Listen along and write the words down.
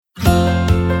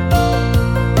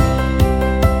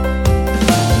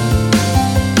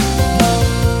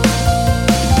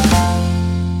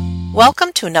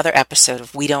Welcome to another episode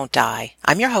of We Don't Die.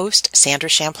 I'm your host, Sandra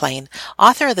Champlain,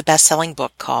 author of the best-selling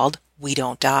book called We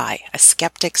Don't Die, A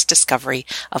Skeptic's Discovery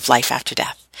of Life After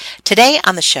Death. Today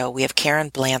on the show, we have Karen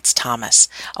Blance Thomas,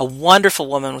 a wonderful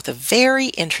woman with a very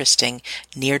interesting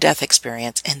near-death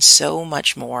experience and so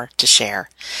much more to share.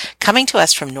 Coming to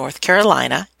us from North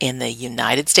Carolina in the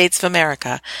United States of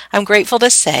America, I'm grateful to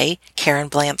say, Karen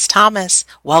Blance Thomas,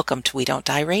 welcome to We Don't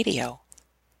Die Radio.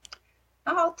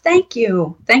 Oh, thank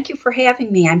you. Thank you for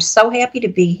having me. I'm so happy to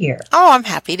be here. Oh, I'm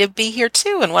happy to be here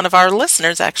too. And one of our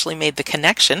listeners actually made the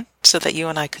connection so that you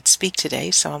and I could speak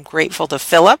today. So I'm grateful to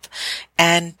Philip.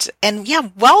 And yeah,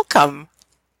 welcome.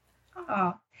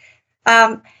 Oh,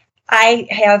 I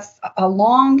have a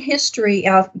long history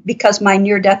of, because my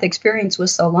near-death experience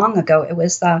was so long ago. It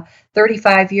was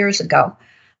 35 years ago.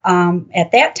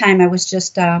 At that time, I was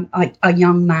just a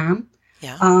young mom.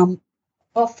 Yeah.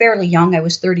 Well, fairly young. I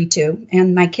was 32,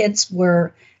 and my kids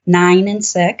were 9 and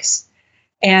 6.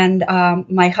 And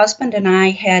my husband and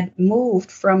I had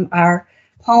moved from our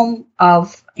home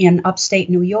in upstate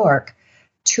New York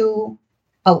to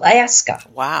Alaska.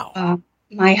 Wow.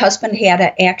 My husband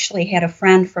actually had a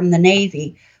friend from the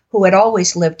Navy who had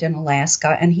always lived in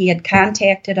Alaska, and he had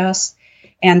contacted us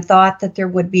and thought that there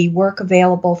would be work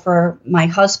available for my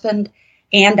husband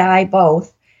and I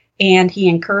both. And he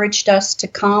encouraged us to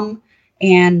come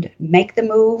and make the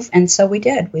move, and so we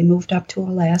did. We moved up to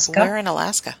Alaska. Where in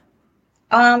Alaska?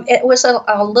 It was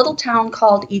a little town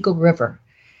called Eagle River,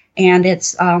 and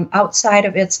it's outside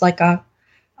of, it's like a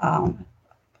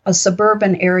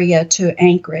suburban area to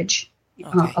Anchorage,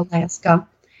 Okay. Alaska.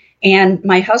 And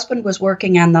my husband was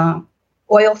working on the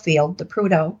oil field, the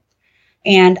Prudhoe,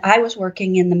 and I was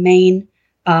working in the main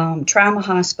trauma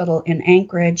hospital in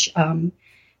Anchorage.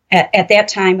 At that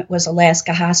time, it was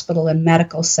Alaska Hospital and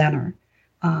Medical Center.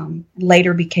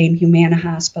 Later became Humana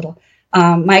Hospital.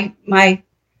 My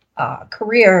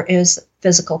career is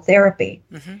physical therapy,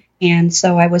 and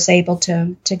so I was able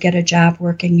to get a job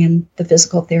working in the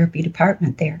physical therapy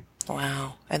department there.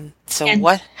 Wow. And so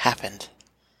what happened?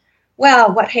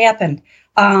 Well, what happened?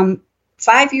 5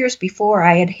 years before,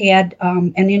 I had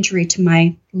an injury to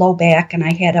my low back, and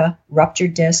I had a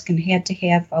ruptured disc and had to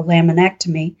have a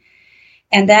laminectomy.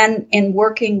 And then in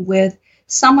working with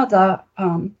some of the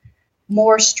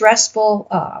more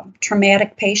stressful,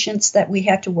 traumatic patients that we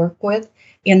had to work with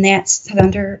in that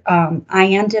center, I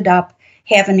ended up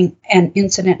having an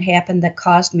incident happen that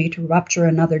caused me to rupture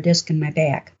another disc in my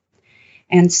back.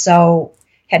 And so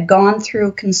had gone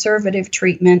through conservative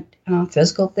treatment,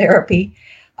 physical therapy,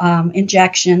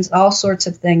 injections, all sorts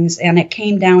of things, and it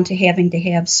came down to having to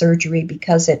have surgery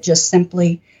because it just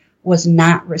simply was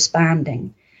not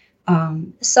responding.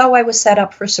 So I was set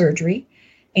up for surgery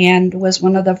and was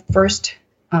one of the first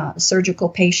surgical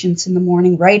patients in the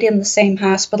morning, right in the same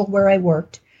hospital where I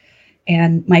worked.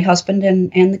 And my husband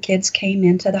and the kids came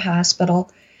into the hospital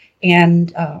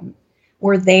and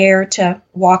were there to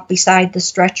walk beside the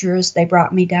stretchers. They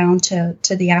brought me down to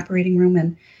the operating room.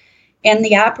 And in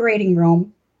the operating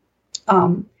room,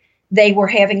 they were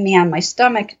having me on my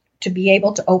stomach to be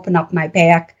able to open up my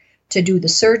back to do the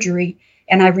surgery.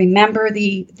 And I remember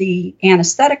the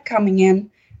anesthetic coming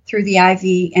in through the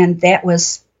IV, and that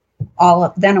was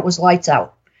then it was lights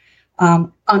out.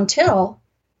 Until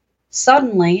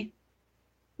suddenly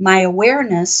my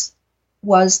awareness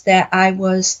was that I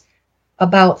was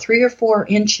about 3 or 4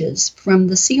 inches from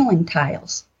the ceiling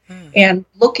tiles and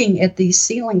looking at these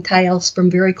ceiling tiles from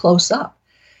very close up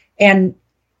and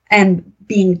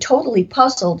being totally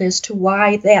puzzled as to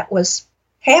why that was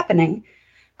happening.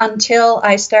 Until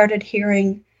I started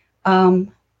hearing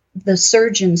the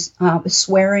surgeons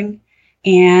swearing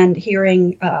and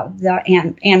hearing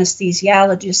the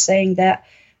anesthesiologist saying that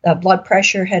the blood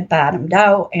pressure had bottomed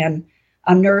out, and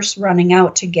a nurse running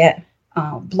out to get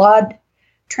blood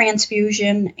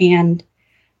transfusion. And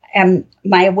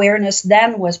my awareness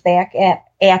then was back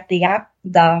at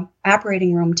the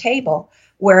operating room table,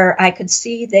 where I could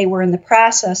see they were in the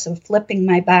process of flipping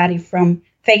my body from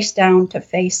face down to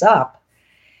face up.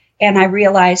 And I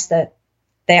realized that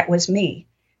that was me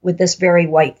with this very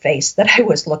white face that I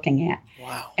was looking at.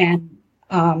 Wow.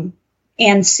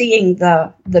 And seeing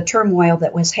the turmoil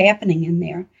that was happening in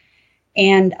there.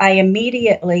 And I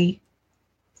immediately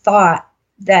thought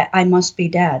that I must be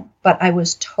dead. But I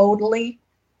was totally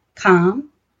calm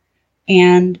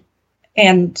and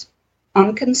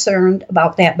unconcerned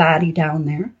about that body down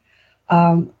there.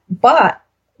 But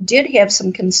did have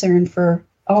some concern for,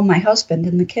 my husband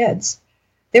and the kids.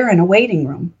 They're in a waiting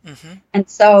room. And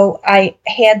so I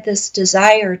had this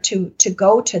desire to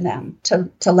go to them,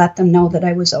 to let them know that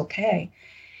I was okay.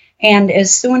 And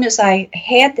as soon as I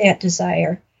had that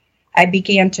desire, I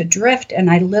began to drift, and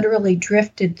I literally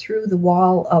drifted through the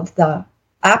wall of the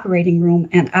operating room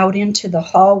and out into the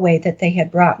hallway that they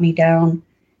had brought me down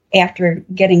after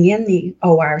getting in the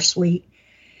OR suite.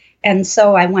 And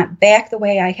so I went back the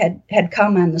way I had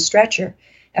come on the stretcher,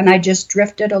 and I just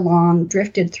drifted along,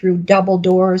 drifted through double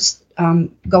doors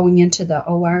going into the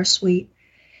OR suite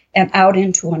and out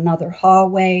into another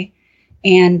hallway.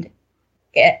 And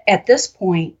at this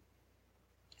point,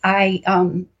 I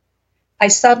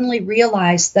suddenly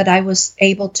realized that I was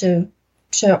able to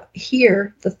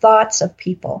hear the thoughts of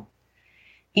people.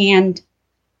 And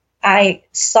I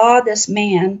saw this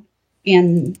man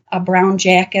in a brown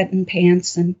jacket and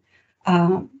pants and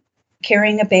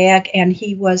carrying a bag, and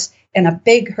he was in a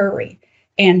big hurry,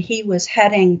 and he was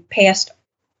heading past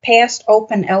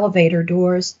open elevator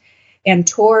doors and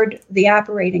toward the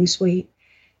operating suite.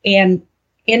 And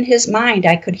in his mind,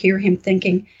 I could hear him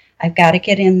thinking, I've got to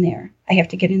get in there. I have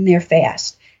to get in there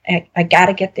fast. I got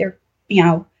to get there,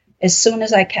 as soon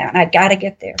as I can. I got to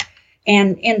get there.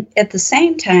 And at the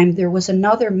same time, there was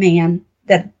another man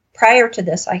that prior to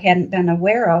this I hadn't been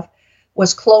aware of,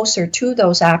 was closer to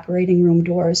those operating room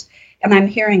doors. And I'm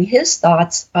hearing his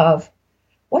thoughts of,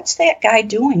 what's that guy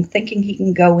doing thinking he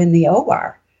can go in the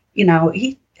OR?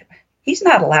 He's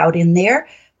not allowed in there.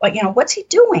 But, what's he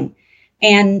doing?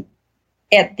 And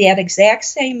at that exact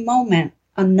same moment,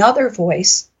 another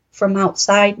voice from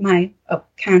outside my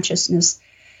consciousness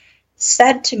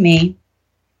said to me,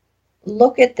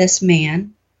 look at this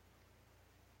man.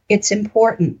 It's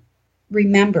important.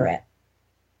 Remember it.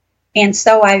 And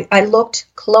so I looked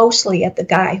closely at the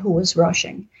guy who was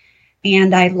rushing.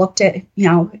 And I looked at,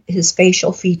 his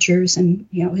facial features and,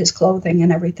 his clothing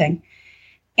and everything.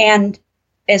 And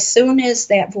as soon as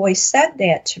that voice said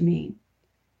that to me,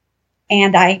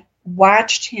 and I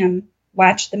watched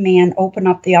the man open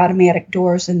up the automatic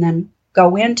doors and then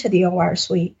go into the OR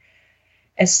suite,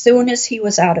 as soon as he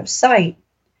was out of sight,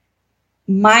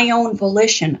 my own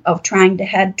volition of trying to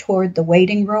head toward the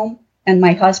waiting room and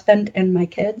my husband and my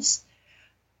kids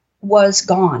was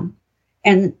gone.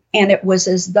 And it was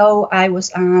as though I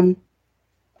was on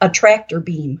a tractor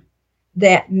beam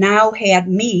that now had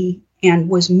me and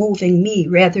was moving me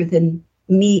rather than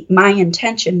my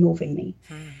intention moving me.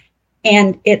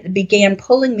 And it began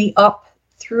pulling me up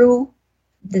through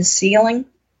the ceiling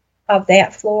of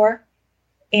that floor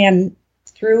and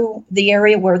through the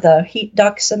area where the heat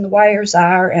ducts and the wires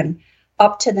are, and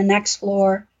up to the next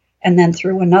floor, and then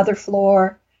through another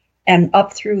floor and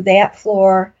up through that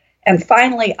floor, and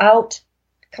finally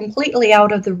completely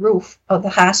out of the roof of the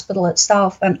hospital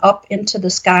itself and up into the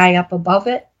sky up above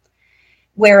it,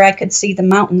 where I could see the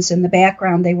mountains in the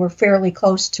background. They were fairly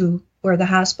close to where the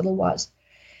hospital was.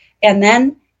 And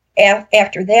then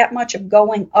after that much of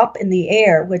going up in the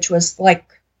air, which was like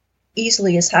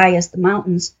easily as high as the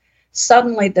mountains,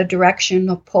 suddenly the direction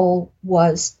of pull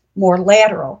was more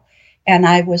lateral, and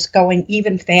I was going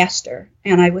even faster,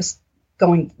 and I was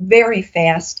going very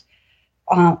fast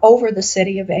over the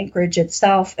city of Anchorage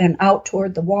itself and out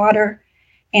toward the water.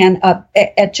 And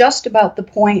at just about the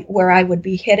point where I would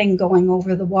be hitting going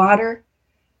over the water,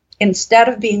 instead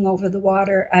of being over the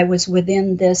water, I was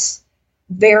within this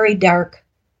very dark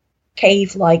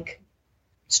cave-like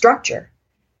structure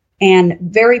and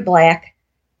very black.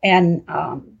 And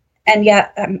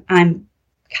yet I'm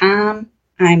calm.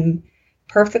 I'm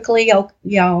perfectly,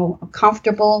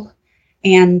 comfortable.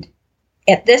 And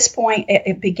at this point,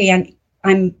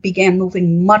 I began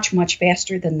moving much, much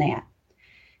faster than that.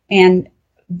 And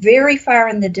very far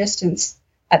in the distance,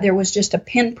 there was just a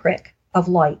pinprick of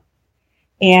light.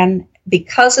 And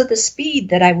because of the speed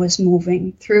that I was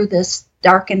moving through this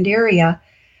darkened area,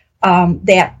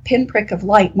 that pinprick of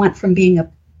light went from being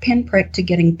a pinprick to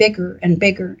getting bigger and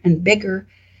bigger and bigger,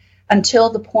 until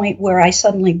the point where I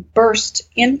suddenly burst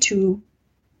into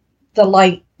the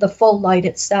light, the full light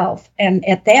itself. And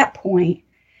at that point,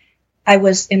 I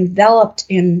was enveloped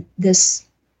in this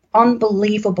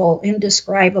unbelievable,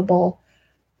 indescribable,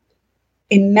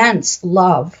 immense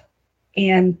love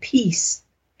and peace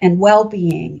and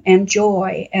well-being and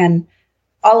joy and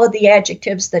all of the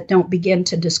adjectives that don't begin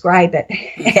to describe it,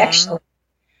 actually.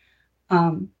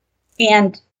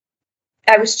 And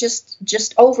I was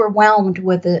just overwhelmed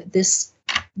with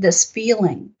this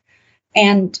feeling.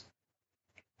 And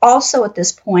also at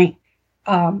this point,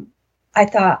 I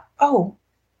thought, oh,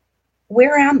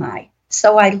 where am I?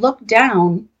 So I looked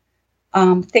down,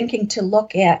 thinking to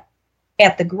look at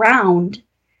the ground,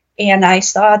 and I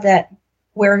saw that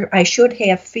where I should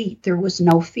have feet, there was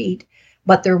no feet,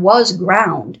 but there was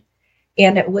ground,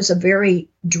 and it was a very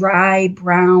dry,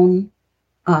 brown,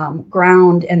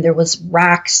 ground, and there was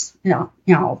rocks,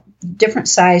 different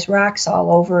size rocks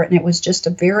all over it, and it was just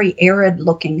a very arid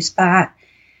looking spot.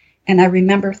 And I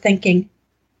remember thinking,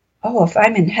 oh, if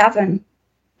I'm in heaven,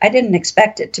 I didn't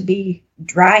expect it to be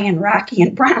dry and rocky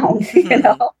and brown,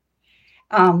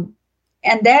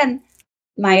 And then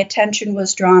my attention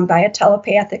was drawn by a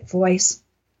telepathic voice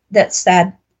that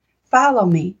said, follow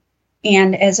me.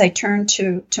 And as I turned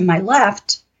to my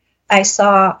left, I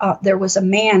saw there was a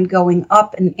man going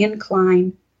up an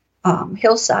incline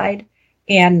hillside.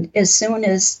 And as soon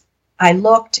as I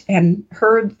looked and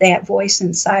heard that voice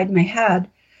inside my head,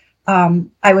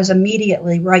 I was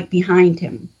immediately right behind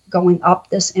him going up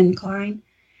this incline.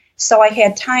 So I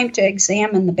had time to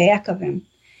examine the back of him.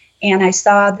 And I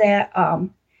saw that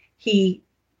he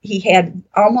had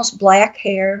almost black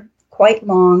hair, quite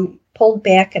long, pulled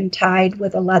back and tied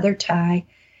with a leather tie.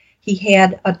 He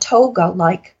had a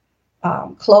toga-like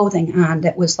clothing on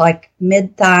that was like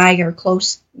mid-thigh or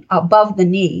close above the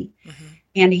knee. Mm-hmm.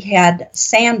 And he had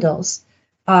sandals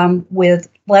with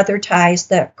leather ties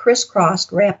that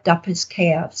crisscrossed, wrapped up his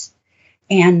calves.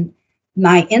 And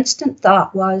my instant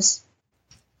thought was,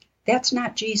 that's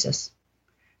not Jesus.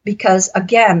 Because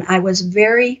again, I was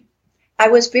very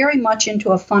much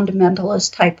into a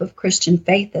fundamentalist type of Christian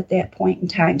faith at that point in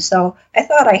time. So I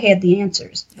thought I had the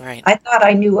answers. Right. I thought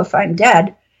I knew if I'm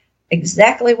dead,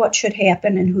 exactly what should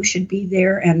happen and who should be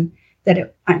there, and that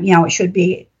it should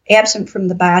be absent from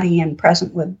the body and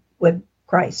present with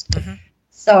Christ. Mm-hmm.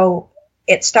 So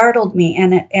it startled me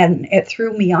and it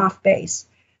threw me off base,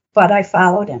 but I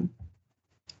followed him.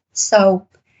 So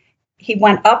he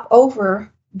went up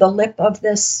over the lip of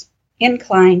this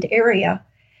inclined area,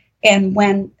 and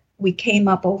when we came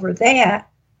up over that,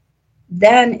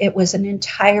 then it was an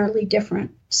entirely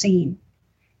different scene,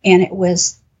 and it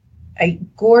was a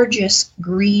gorgeous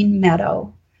green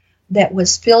meadow that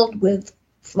was filled with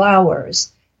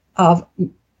flowers of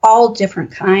all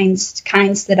different kinds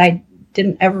that I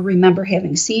didn't ever remember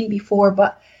having seen before.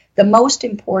 But the most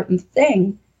important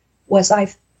thing was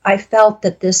I felt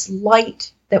that this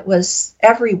light that was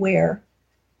everywhere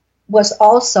was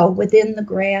also within the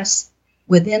grass,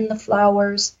 within the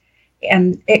flowers,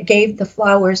 and it gave the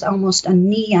flowers almost a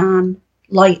neon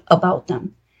light about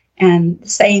them. And the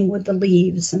same with the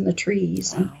leaves and the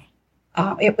trees.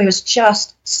 Wow. And it was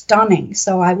just stunning.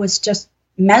 So I was just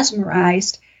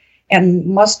mesmerized and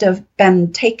must have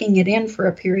been taking it in for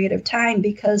a period of time,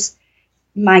 because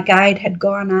my guide had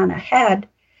gone on ahead,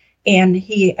 and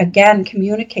he again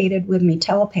communicated with me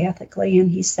telepathically, and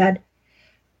he said,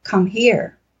 come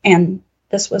here. And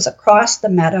this was across the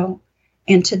meadow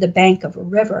into the bank of a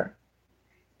river.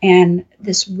 And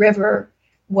this river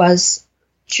was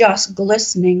just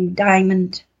glistening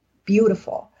diamond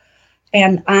beautiful.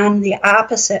 And on the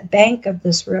opposite bank of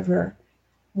this river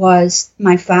was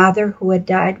my father, who had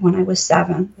died when I was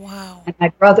 7. Wow. And my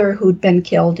brother, who'd been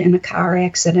killed in a car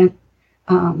accident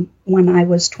when I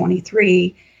was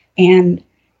 23, and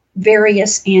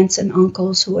various aunts and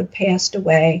uncles who had passed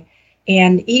away.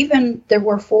 And even there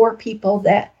were 4 people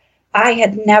that I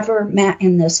had never met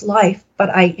in this life, but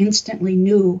I instantly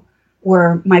knew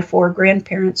were my 4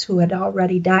 grandparents who had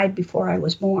already died before I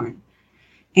was born.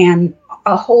 And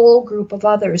a whole group of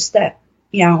others that,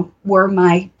 were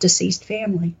my deceased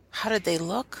family. How did they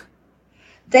look?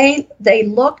 They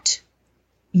looked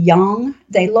young.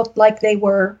 They looked like they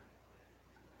were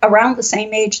around the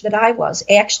same age that I was,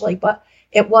 actually, but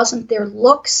it wasn't their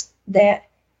looks that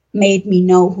made me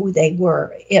know who they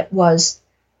were. It was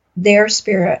their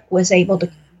spirit was able to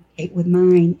communicate with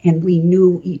mine, and we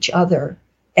knew each other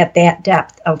at that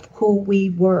depth of who we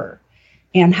were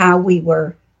and how we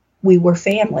were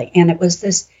family. And it was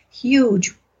this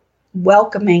huge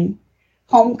welcoming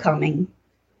homecoming,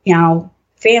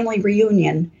 family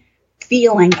reunion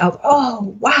feeling of,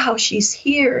 oh, wow, she's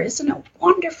here. Isn't it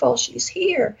wonderful? She's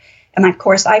here. And of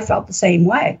course, I felt the same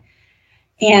way.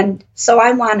 And so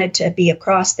I wanted to be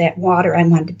across that water. I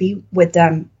wanted to be with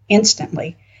them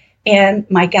instantly. And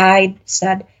my guide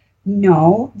said,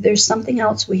 no, there's something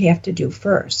else we have to do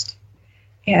first.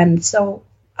 And so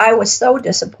I was so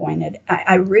disappointed.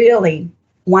 I really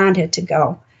wanted to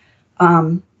go.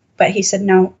 But he said,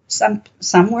 no,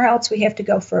 somewhere else we have to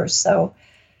go first. So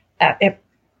I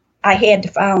had to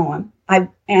follow him.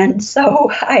 And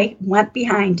so I went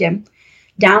behind him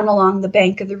down along the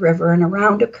bank of the river and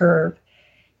around a curve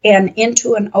and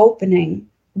into an opening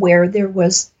where there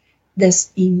was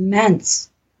this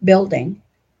immense building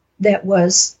that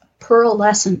was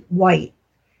pearlescent white.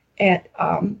 It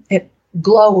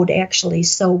glowed actually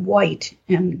so white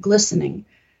and glistening.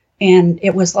 And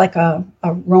it was like a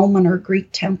Roman or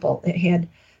Greek temple. It had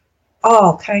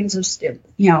all kinds of,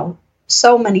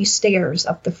 so many stairs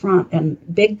up the front and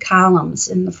big columns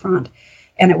in the front.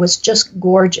 And it was just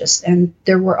gorgeous. And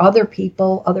there were other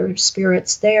people, other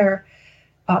spirits there,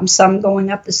 some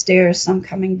going up the stairs, some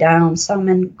coming down, some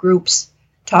in groups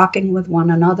talking with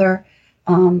one another.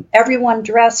 Everyone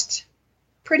dressed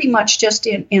pretty much just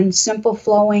in simple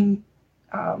flowing,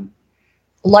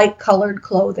 light-colored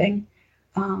clothing.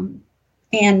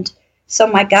 And so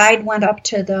my guide went up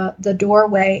to the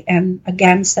doorway and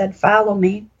again said, "Follow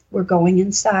me. We're going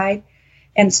inside."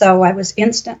 And so I was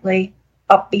instantly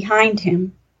up behind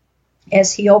him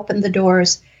as he opened the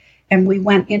doors, and we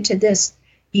went into this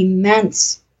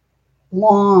immense,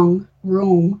 long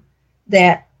room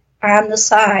that on the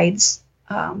sides,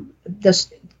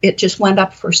 it just went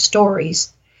up for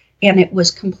stories, and it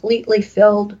was completely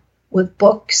filled with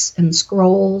books and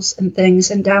scrolls and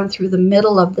things, and down through the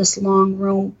middle of this long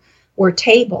room were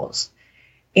tables,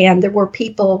 and there were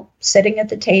people sitting at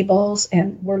the tables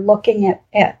and were looking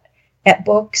at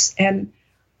books. And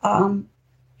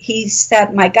he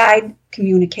said, my guide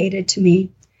communicated to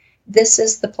me, "This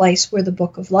is the place where the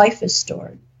book of life is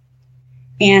stored."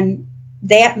 And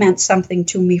that meant something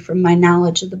to me from my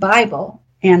knowledge of the Bible.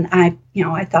 And I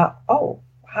thought, oh,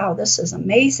 wow, this is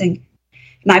amazing.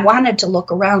 And I wanted to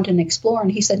look around and explore.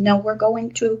 And he said, "No, we're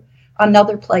going to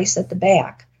another place at the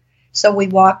back." So we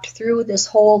walked through this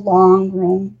whole long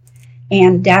room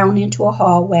and down into a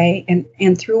hallway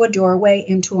and through a doorway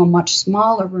into a much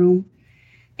smaller room.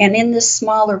 And in this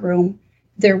smaller room,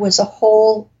 there was a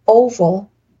whole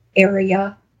oval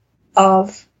area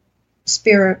of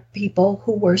spirit people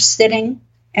who were sitting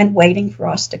and waiting for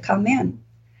us to come in.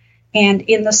 And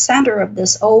in the center of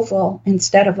this oval,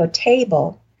 instead of a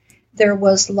table, there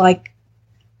was like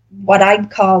what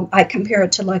I compare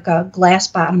it to like a glass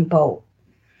bottom boat.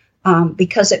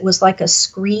 Because it was like a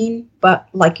screen, but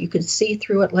like you could see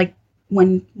through it, like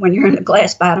when you're in a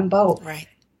glass bottom boat. Right.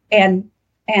 And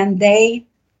they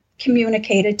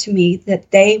communicated to me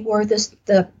that they were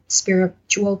the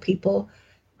spiritual people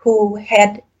who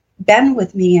had been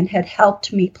with me and had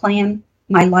helped me plan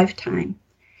my lifetime,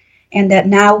 and that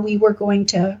now we were going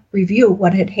to review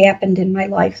what had happened in my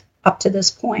life up to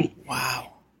this point.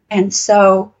 Wow. And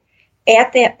so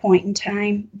at that point in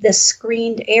time, this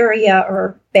screened area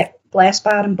or glass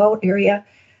bottom boat area,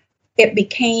 it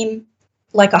became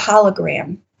like a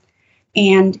hologram.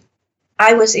 And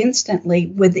I was instantly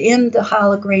within the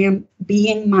hologram,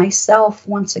 being myself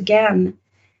once again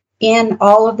in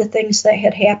all of the things that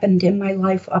had happened in my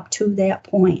life up to that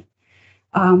point.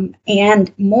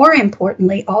 And more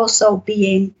importantly, also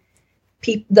being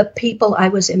the people I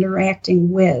was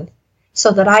interacting with,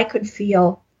 so that I could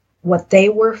feel what they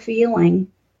were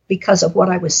feeling because of what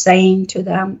I was saying to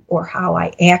them or how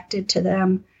I acted to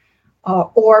them,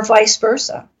 or vice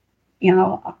versa,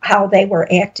 how they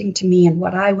were acting to me and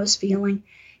what I was feeling.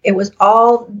 It was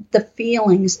all the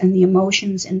feelings and the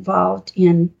emotions involved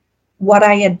in what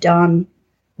I had done,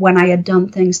 when I had done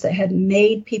things that had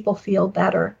made people feel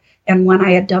better, and when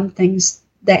I had done things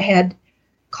that had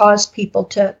caused people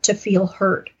to feel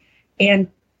hurt. And,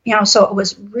 so it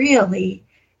was really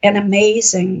an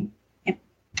amazing,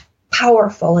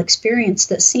 powerful experience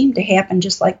that seemed to happen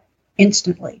just like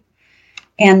instantly.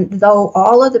 And though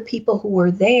all of the people who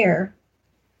were there,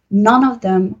 none of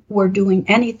them were doing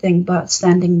anything but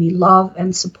sending me love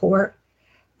and support,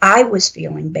 I was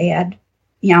feeling bad,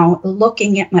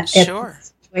 looking at my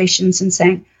situations and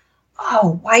saying,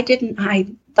 "Oh, why didn't I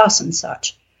thus and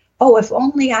such? Oh, if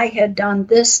only I had done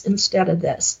this instead of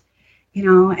this,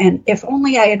 and if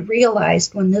only I had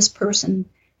realized when this person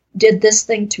did this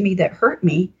thing to me that hurt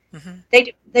me, mm-hmm.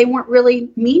 they weren't really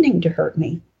meaning to hurt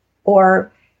me,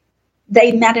 or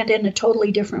they meant it in a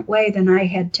totally different way than I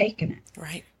had taken it."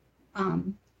 Right.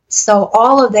 So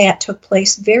all of that took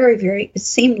place very, very, it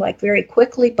seemed like very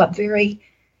quickly, but very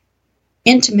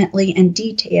intimately and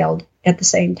detailed at the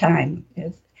same time.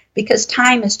 Because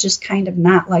time is just kind of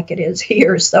not like it is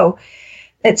here. So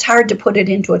it's hard to put it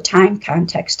into a time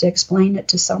context to explain it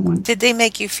to someone. Did they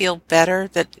make you feel better?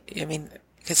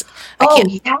 Because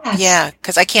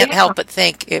I can't help but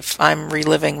think, if I'm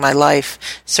reliving my life,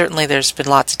 certainly there's been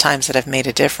lots of times that I've made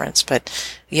a difference, but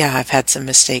yeah, I've had some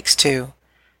mistakes too.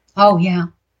 Oh yeah.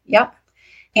 Yep.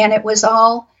 And it was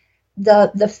all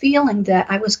the feeling that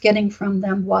I was getting from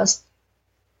them was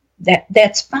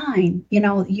that's fine.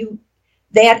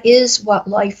 That is what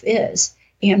life is.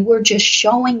 And we're just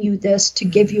showing you this to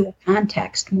give you a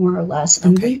context, more or less.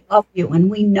 And we love you, and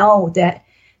we know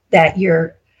that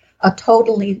you're a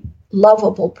totally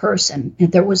lovable person.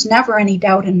 And there was never any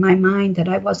doubt in my mind that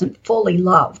I wasn't fully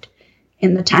loved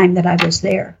in the time that I was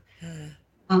there.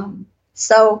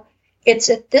 So it's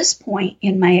at this point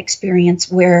in my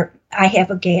experience where I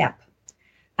have a gap.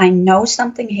 I know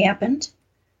something happened.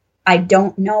 I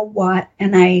don't know what,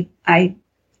 and I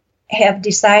have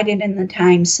decided in the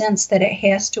time since that it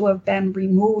has to have been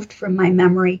removed from my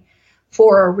memory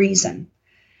for a reason.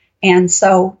 And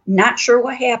so, not sure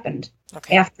what happened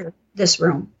after this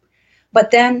room.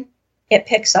 But then it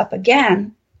picks up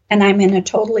again, and I'm in a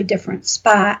totally different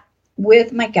spot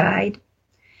with my guide,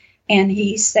 and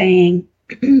he's saying,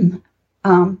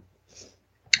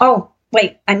 oh,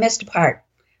 wait, I missed a part.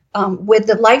 With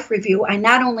the life review, I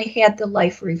not only had the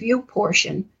life review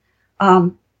portion,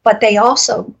 but they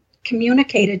also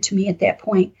communicated to me at that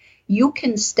point, you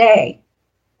can stay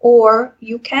or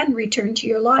you can return to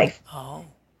your life. Oh.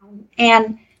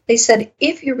 And they said,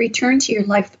 if you return to your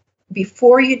life,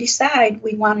 before you decide,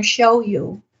 we want to show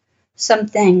you some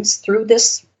things through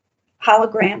this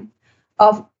hologram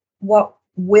of what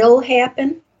will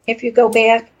happen if you go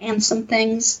back and some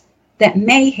things that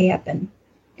may happen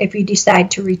if you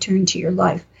decide to return to your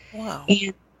life. Wow.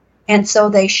 And so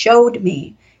they showed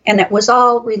me, and it was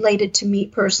all related to me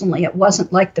personally. It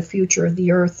wasn't like the future of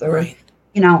the earth or,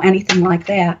 anything like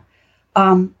that.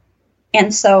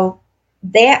 And so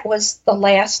that was the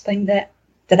last thing that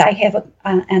I have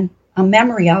a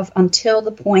memory of until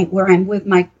the point where I'm with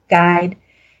my guide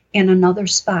in another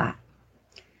spot.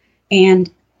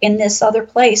 And in this other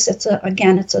place, it's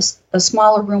a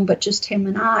smaller room, but just him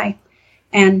and I.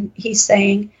 And he's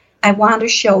saying, I want to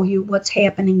show you what's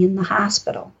happening in the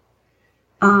hospital.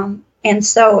 And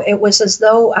so it was as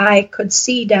though I could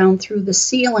see down through the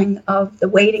ceiling of the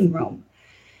waiting room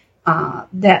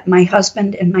that my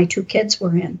husband and my 2 kids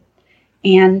were in.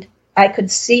 And I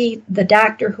could see the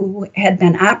doctor who had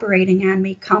been operating on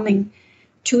me coming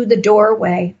to the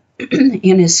doorway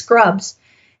in his scrubs,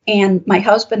 and my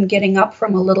husband getting up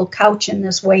from a little couch in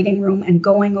this waiting room and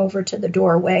going over to the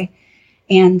doorway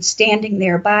and standing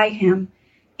there by him.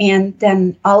 And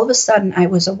then all of a sudden I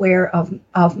was aware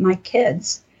of my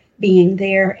kids being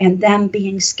there and them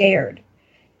being scared.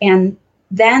 And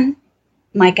then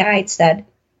my guide said,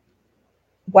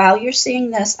 while you're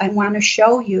seeing this, I want to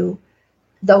show you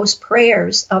those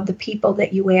prayers of the people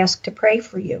that you asked to pray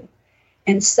for you.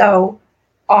 And so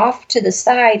off to the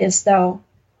side, as though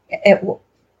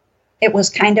it was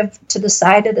kind of to the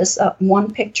side of this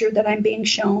one picture that I'm being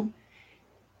shown,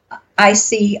 I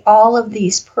see all of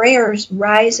these prayers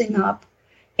rising up,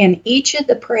 and each of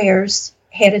the prayers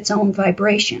had its own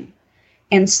vibration.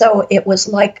 And so it was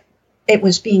like it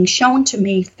was being shown to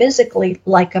me physically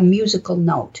like a musical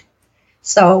note.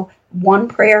 So one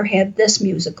prayer had this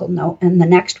musical note, and the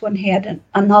next one had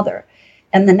another,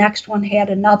 and the next one had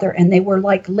another, and they were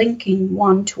like linking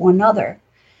one to another.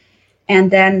 And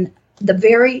then the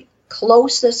very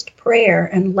closest prayer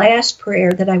and last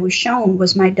prayer that I was shown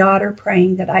was my daughter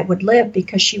praying that I would live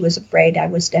because she was afraid I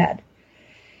was dead.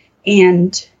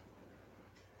 And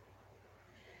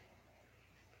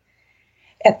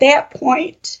at that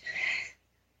point,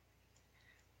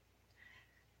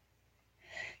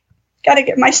 got to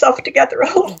get myself together a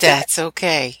little bit. That's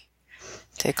okay.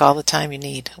 Take all the time you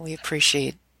need. We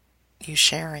appreciate you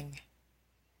sharing.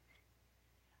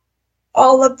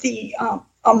 All of the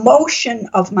emotion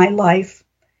of my life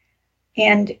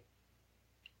and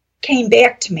came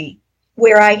back to me,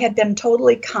 where I had been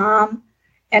totally calm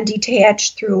and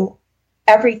detached through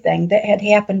everything that had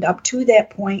happened up to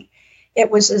that point. It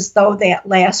was as though that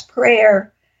last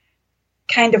prayer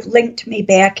kind of linked me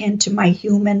back into my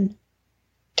human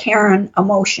Karen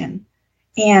emotion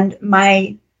and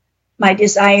my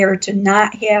desire to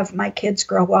not have my kids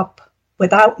grow up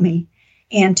without me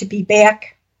and to be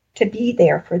back to be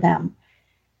there for them.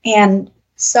 And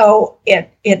so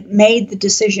it made the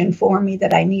decision for me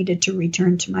that I needed to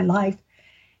return to my life.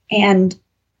 And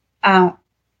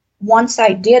once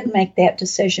I did make that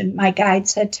decision, my guide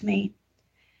said to me,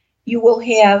 you will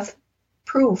have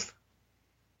proof.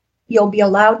 You'll be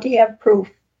allowed to have proof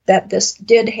that this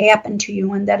did happen to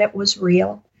you and that it was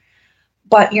real.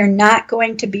 But you're not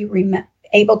going to be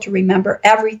able to remember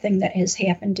everything that has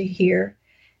happened to here.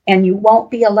 And you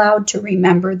won't be allowed to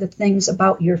remember the things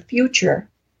about your future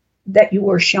that you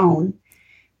were shown.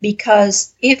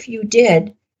 Because if you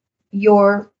did,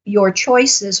 your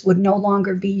choices would no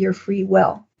longer be your free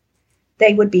will.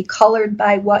 They would be colored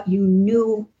by what you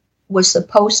knew was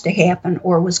supposed to happen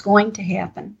or was going to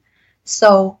happen.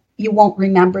 So you won't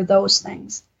remember those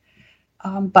things.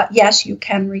 But yes, you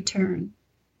can return.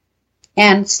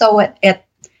 And so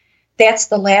that's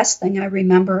the last thing I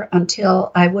remember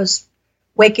until I was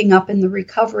waking up in the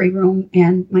recovery room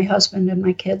and my husband and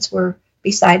my kids were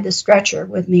beside the stretcher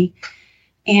with me.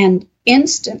 And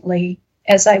instantly,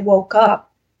 as I woke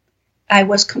up, I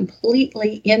was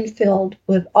completely infilled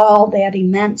with all that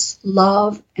immense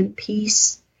love and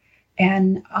peace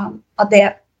and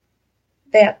that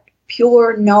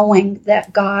pure knowing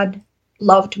that God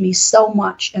loved me so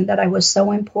much and that I was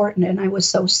so important and I was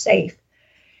so safe.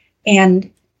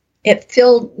 And it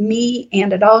filled me,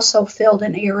 and it also filled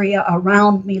an area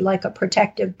around me like a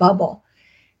protective bubble.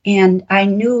 And I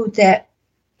knew that,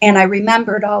 and I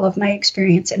remembered all of my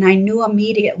experience, and I knew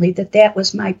immediately that that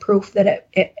was my proof that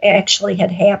it actually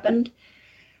had happened.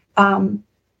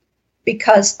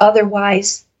 Because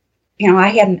otherwise, I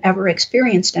hadn't ever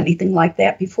experienced anything like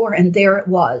that before. And there it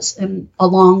was, and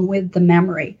along with the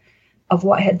memory of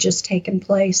what had just taken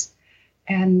place.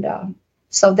 And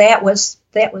so that was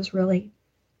really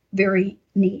very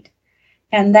neat.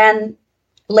 And then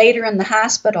later in the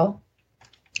hospital,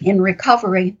 in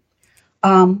recovery,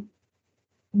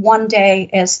 one day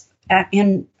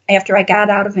after I got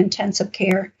out of intensive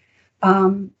care,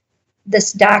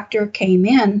 this doctor came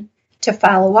in to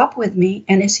follow up with me.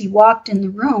 And as he walked in the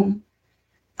room,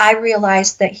 I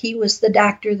realized that he was the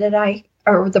doctor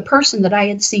the person that I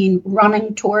had seen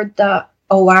running toward the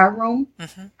OR room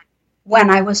when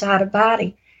I was out of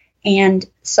body. And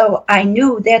so I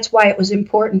knew that's why it was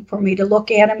important for me to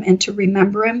look at him and to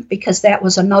remember him, because that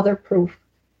was another proof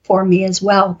for me as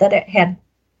well that it had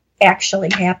actually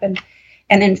happened.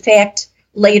 And in fact,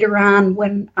 later on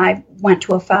when I went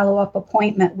to a follow-up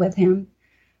appointment with him,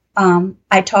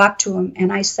 I talked to him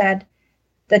and I said,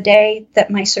 the day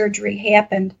that my surgery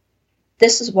happened,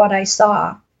 this is what I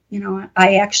saw.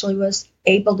 I actually was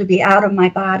able to be out of my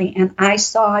body, and I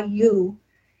saw you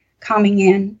coming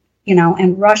in,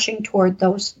 and rushing toward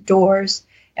those doors.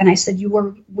 And I said, you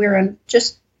were wearing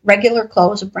just regular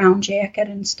clothes, a brown jacket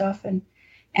and stuff. And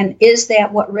is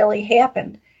that what really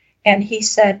happened? And he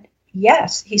said,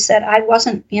 yes. He said, I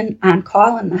wasn't on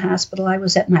call in the hospital. I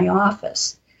was at my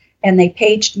office. And they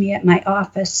paged me at my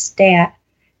office stat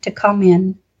to come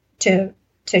in to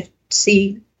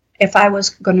see if I was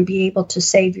going to be able to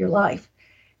save your life.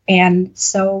 And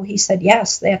so he said,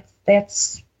 yes,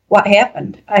 that's what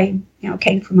happened. I,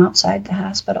 came from outside the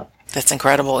hospital. That's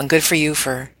incredible, and good for you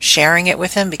for sharing it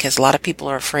with him, because a lot of people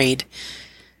are afraid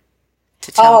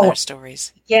to tell their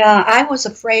stories. Yeah, I was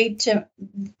afraid to.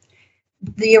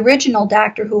 The original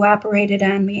doctor who operated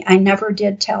on me, I never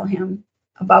did tell him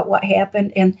about what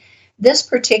happened. And this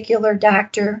particular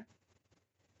doctor,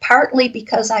 partly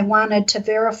because I wanted to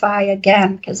verify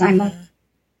again, because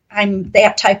I'm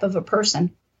that type of a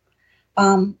person,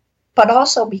 but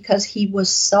also because he was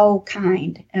so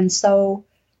kind and so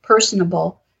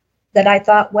personable that I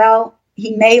thought, well,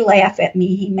 he may laugh at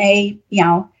me. He may,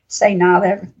 say, no,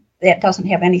 that doesn't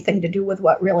have anything to do with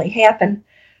what really happened.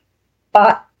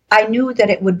 But I knew that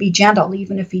it would be gentle,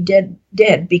 even if he did,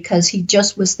 because he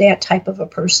just was that type of a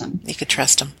person. You could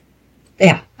trust him.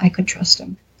 Yeah, I could trust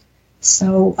him.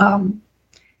 So,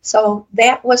 so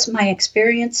that was my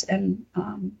experience, and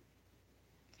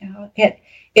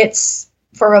it's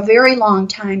for a very long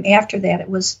time after that. It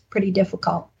was pretty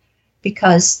difficult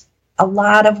because a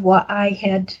lot of what I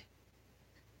had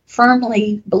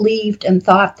firmly believed and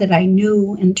thought that I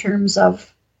knew in terms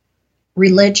of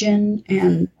religion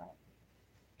and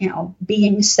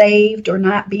being saved or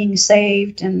not being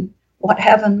saved, and what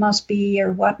heaven must be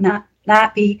or what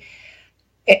not be,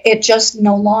 it just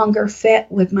no longer fit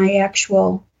with my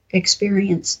actual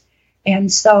experience.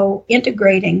 And so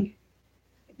integrating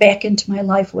back into my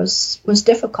life was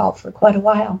difficult for quite a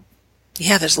while.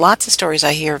 Yeah, there's lots of stories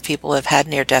I hear of people who have had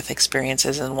near-death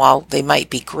experiences, and while they might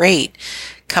be great,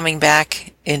 coming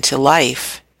back into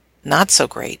life, not so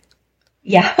great.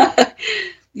 Yeah,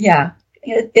 yeah,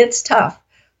 it's tough.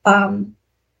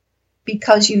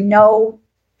 Because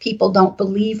people don't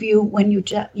believe you when you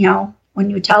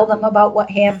tell them about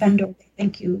what happened, or they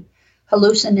think you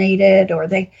hallucinated, or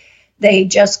they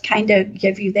just kind of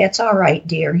give you, that's all right,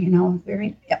 dear,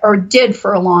 or did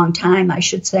for a long time, I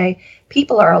should say.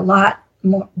 People are a lot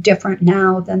more different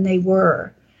now than they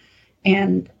were.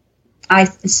 And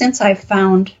since I've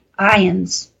found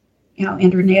IANS,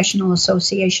 International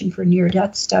Association for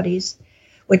Near-Death Studies,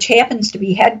 which happens to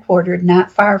be headquartered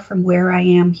not far from where I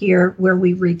am here, where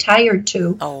we retired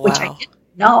to, which I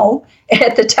didn't know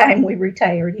at the time we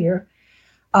retired here.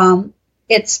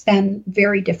 It's been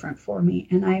very different for me,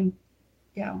 and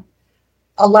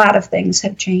a lot of things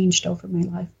have changed over my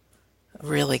life.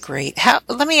 Really great.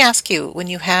 Let me ask you, when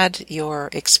you had your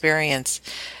experience,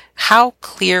 how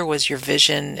clear was your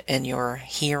vision and your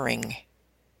hearing?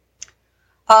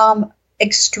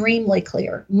 Extremely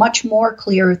clear, much more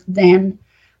clear than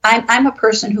I'm a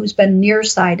person who's been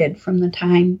nearsighted from the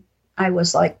time I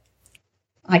was I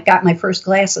got my first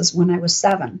glasses when I was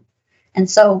 7. And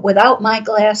so without my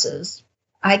glasses,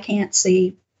 I can't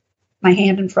see my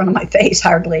hand in front of my face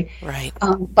hardly. Right.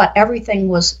 But everything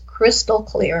was crystal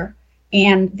clear,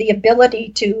 and the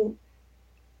ability to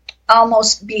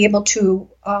almost be able to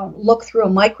look through a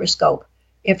microscope,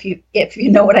 if you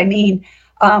know what I mean.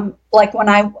 Like when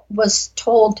I was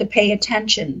told to pay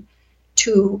attention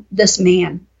to this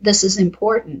man, this is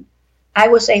important, I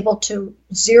was able to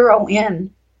zero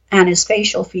in on his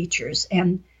facial features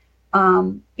and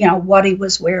what he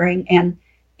was wearing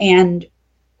and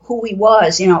who he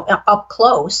was, up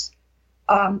close,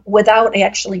 without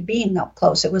actually being up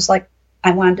close. It was like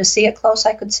I wanted to see it close,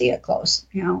 I could see it close,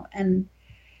 and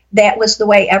that was the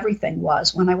way everything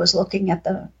was when I was looking at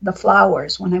the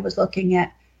flowers, when I was looking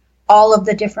at all of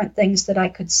the different things that I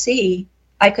could see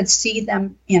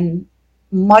them in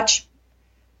much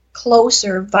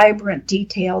closer, vibrant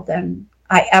detail than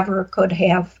I ever could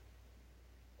have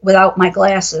without my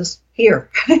glasses here.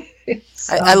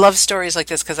 So. I love stories like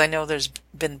this because I know there's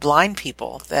been blind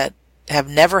people that have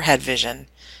never had vision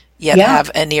yet have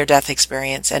a near-death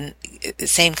experience, and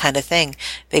same kind of thing.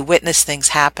 They witness things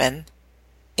happen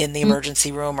in the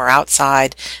emergency room or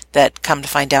outside that come to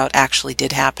find out actually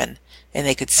did happen. And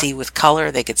they could see with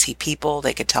color, they could see people,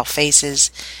 they could tell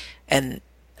faces, and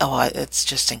it's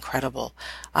just incredible.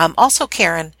 Also,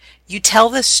 Karen, you tell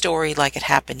this story like it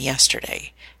happened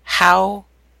yesterday. How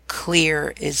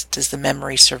clear does the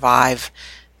memory survive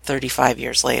 35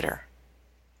 years later?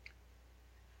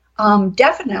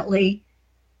 Definitely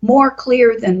more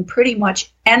clear than pretty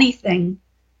much anything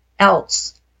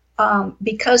else,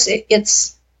 because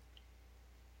it's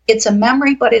a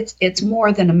memory, but it's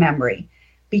more than a memory,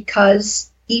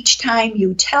 because each time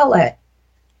you tell it,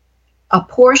 a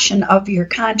portion of your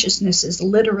consciousness is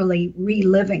literally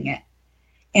reliving it,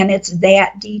 and it's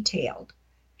that detailed.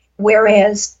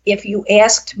 Whereas if you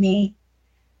asked me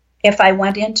if I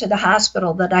went into the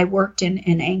hospital that I worked in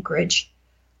Anchorage,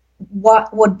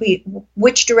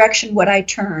 which direction would I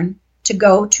turn to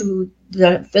go to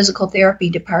the physical therapy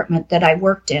department that I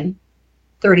worked in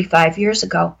 35 years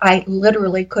ago, I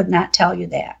literally could not tell you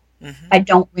that. Mm-hmm. I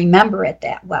don't remember it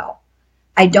that well.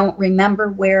 I don't remember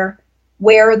where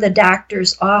the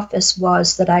doctor's office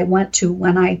was that I went to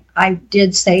when I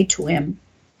did say to him,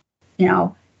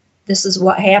 this is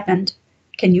what happened.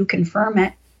 Can you confirm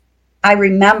it? I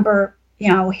remember,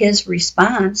 his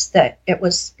response that it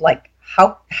was like,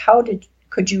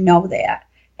 could you know that?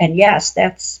 And yes,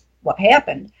 that's what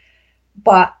happened.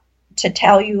 But to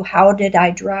tell you how did I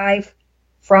drive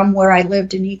from where I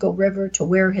lived in Eagle River to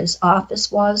where his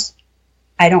office was,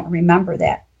 I don't remember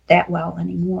that well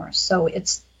anymore. So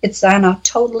it's on a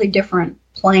totally different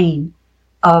plane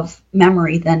of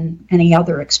memory than any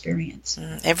other experience.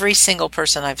 Every single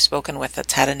person I've spoken with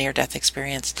that's had a near-death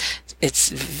experience, it's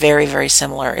very, very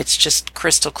similar. It's just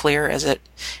crystal clear as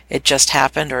it just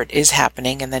happened or it is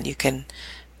happening, and then you can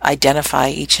identify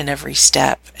each and every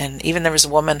step. And even there was a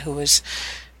woman who was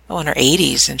in her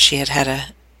 80s, and she had a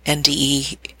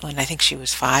NDE when I think she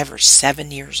was 5 or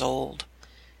 7 years old,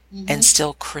 and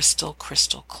still crystal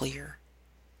clear.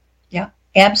 Yeah,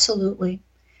 absolutely.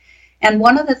 And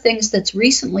one of the things that's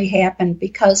recently happened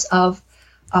because of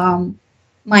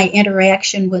my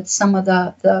interaction with some of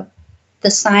the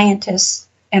scientists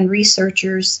and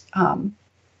researchers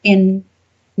in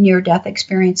near-death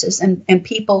experiences and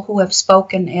people who have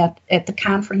spoken at the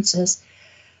conferences,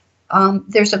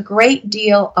 there's a great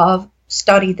deal of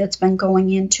study that's been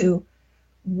going into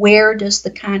where does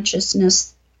the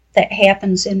consciousness that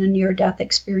happens in a near-death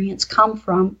experience come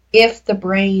from if the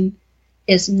brain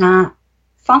is not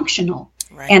functional.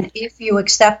 Right. And if you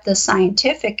accept the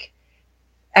scientific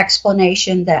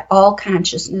explanation that all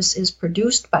consciousness is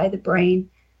produced by the brain,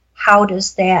 how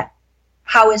is that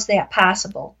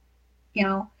possible?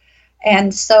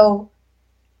 And so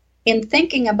in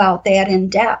thinking about that in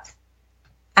depth,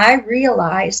 I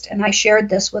realized, and I shared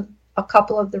this with a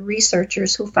couple of the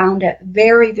researchers who found it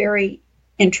very, very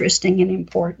interesting and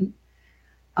important.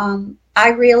 I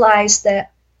realized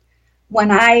that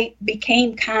when I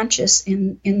became conscious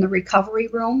in the recovery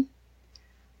room,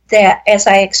 that as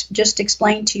I just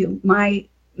explained to you, my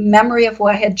memory of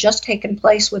what had just taken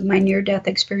place with my near-death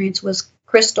experience was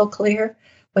crystal clear,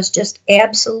 was just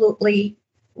absolutely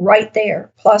right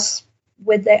there, plus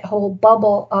with that whole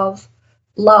bubble of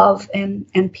love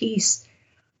and peace.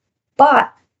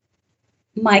 But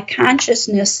my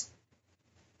consciousness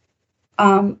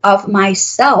of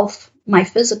myself, my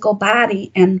physical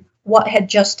body, and what had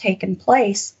just taken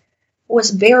place was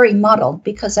very muddled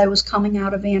because I was coming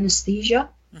out of anesthesia.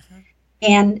 Mm-hmm.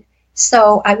 And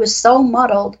so I was so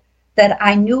muddled that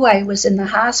I knew I was in the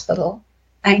hospital.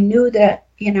 I knew that,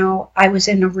 I was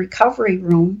in a recovery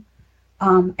room,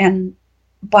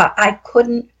 But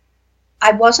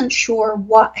I wasn't sure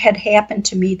what had happened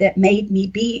to me that made me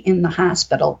be in the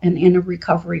hospital and in a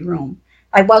recovery room.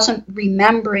 I wasn't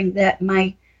remembering that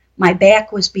my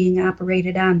back was being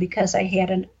operated on because I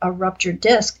had a ruptured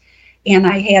disc, and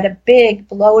I had a big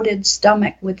bloated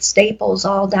stomach with staples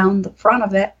all down the front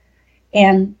of it.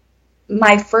 And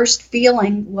my first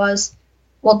feeling was,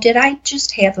 well, did I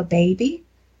just have a baby?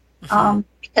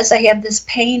 Because I had this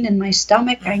pain in my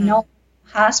stomach. I know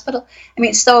hospital. I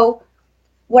mean, so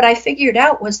what I figured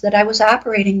out was that I was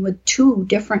operating with two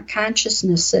different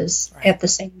consciousnesses at the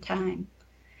same time.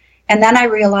 And then I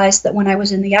realized that when I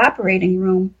was in the operating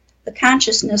room, the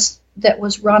consciousness that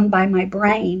was run by my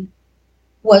brain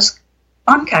was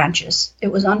unconscious. It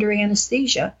was under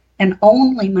anesthesia, and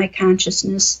only my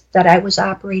consciousness that I was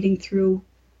operating through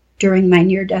during my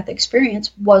near-death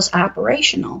experience was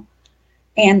operational.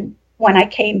 And when I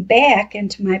came back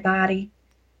into my body,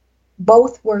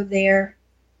 both were there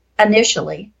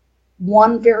initially,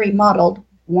 one very muddled,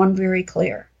 one very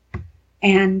clear.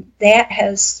 And that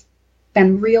has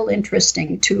been real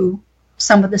interesting to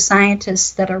some of the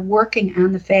scientists that are working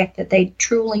on the fact that they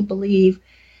truly believe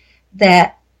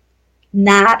that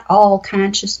not all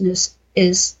consciousness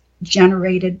is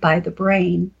generated by the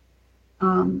brain,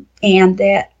 and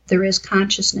that there is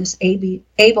consciousness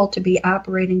able to be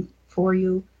operating for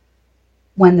you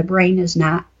when the brain is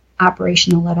not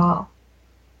operational at all.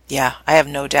 Yeah, I have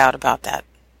no doubt about that.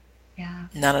 Yeah.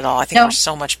 None at all. I think we're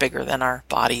so much bigger than our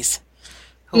bodies,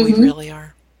 who we really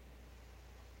are.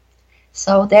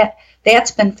 So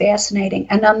that's been fascinating.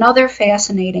 And another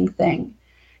fascinating thing,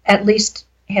 at least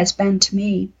has been to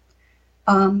me,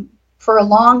 for a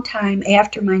long time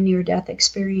after my near-death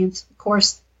experience, of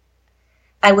course,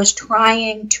 I was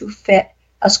trying to fit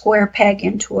a square peg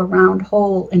into a round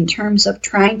hole in terms of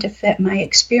trying to fit my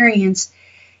experience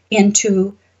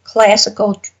into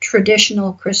classical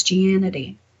traditional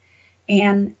Christianity.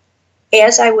 And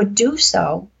as I would do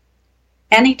so,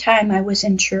 anytime I was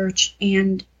in church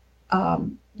and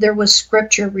there was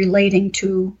scripture relating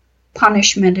to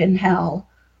punishment in hell,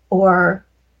 or,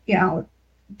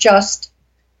 just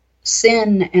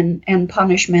sin and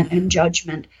punishment and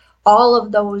judgment, all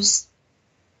of those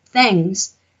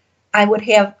things, I would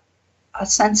have a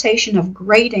sensation of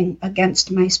grating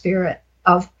against my spirit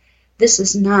of, this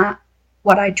is not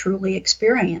what I truly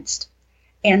experienced.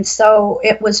 And so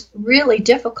it was really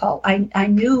difficult. I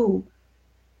knew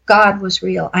God was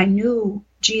real. I knew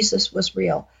Jesus was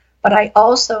real. But I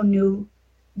also knew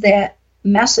that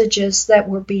messages that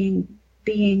were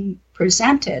being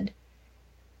presented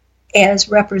as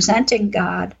representing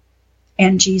God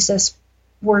and Jesus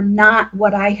were not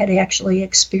what I had actually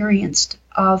experienced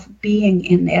of being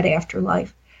in that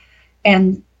afterlife.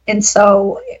 And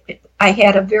so I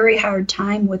had a very hard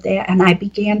time with that, and I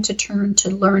began to turn to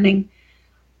learning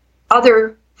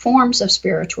other forms of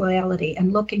spirituality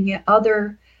and looking at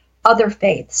other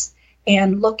faiths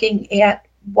and looking at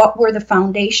what were the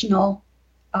foundational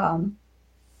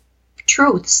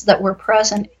truths that were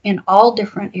present in all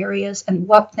different areas and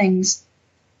what things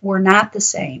were not the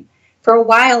same. For a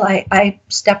while, I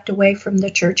stepped away from the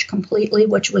church completely,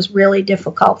 which was really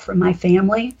difficult for my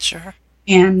family. Sure.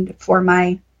 And for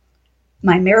my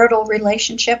marital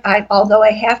relationship. Although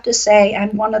I have to say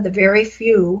I'm one of the very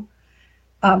few,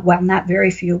 well, not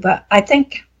very few, but I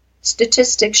think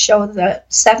statistics show that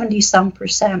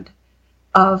 70-some%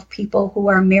 of people who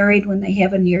are married when they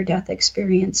have a near-death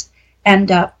experience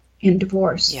end up in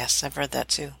divorce. Yes, I've read that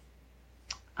too.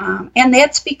 And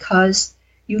that's because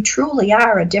you truly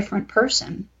are a different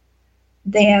person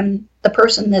than the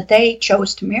person that they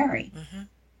chose to marry.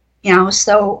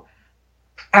 So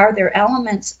are there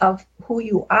elements of who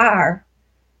you are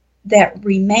that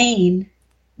remain,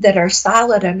 that are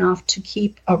solid enough to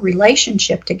keep a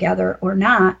relationship together or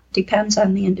not? Depends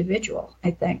on the individual,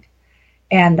 I think.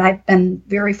 And I've been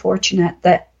very fortunate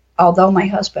that although my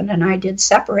husband and I did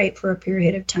separate for a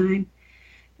period of time,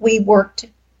 we worked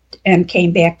and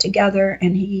came back together,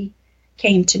 and he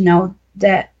came to know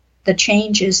that the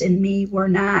changes in me were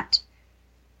not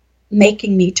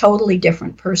making me a totally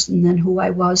different person than who I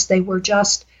was. They were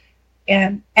just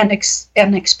an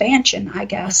expansion, I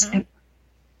guess,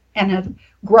 and a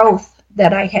growth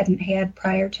that I hadn't had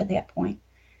prior to that point.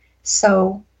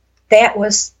 So that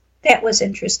was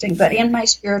interesting. But in my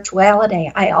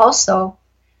spirituality, I also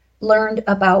learned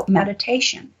about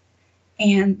meditation.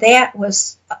 And that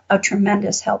was a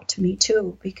tremendous help to me,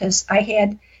 too, because I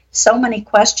had so many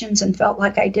questions and felt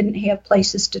like I didn't have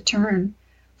places to turn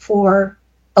for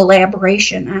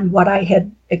elaboration on what I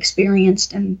had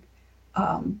experienced, and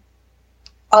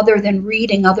other than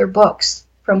reading other books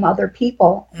from other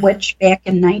people, which back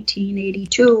in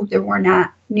 1982 there were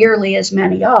not nearly as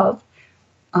many of.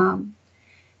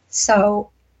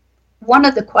 So one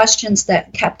of the questions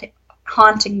that kept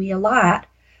haunting me a lot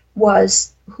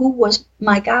was, who was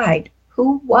my guide?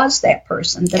 Who was that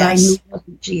person that I knew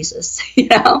wasn't Jesus?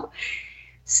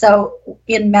 So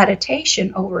in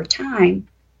meditation over time,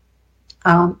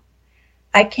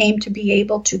 I came to be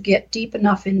able to get deep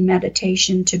enough in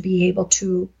meditation to be able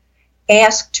to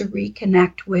ask to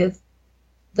reconnect with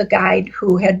the guide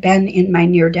who had been in my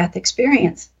near-death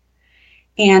experience.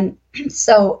 And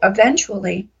so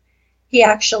eventually, he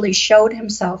actually showed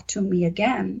himself to me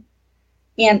again,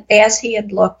 and as he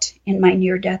had looked in my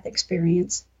near-death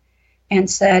experience and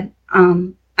said,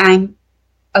 I'm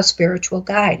a spiritual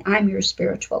guide. I'm your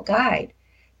spiritual guide.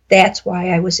 That's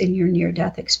why I was in your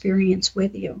near-death experience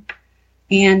with you.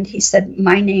 And he said,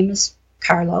 my name is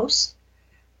Carlos,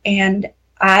 and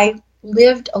I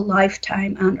lived a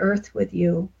lifetime on Earth with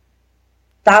you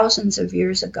thousands of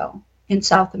years ago in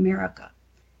South America.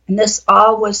 And this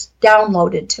all was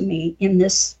downloaded to me in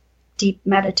this deep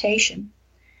meditation.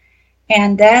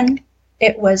 And then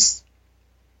it was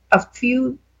a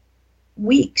few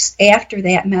weeks after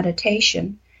that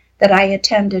meditation that I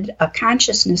attended a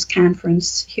consciousness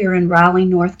conference here in Raleigh,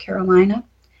 North Carolina.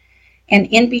 And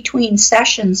in between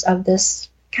sessions of this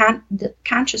the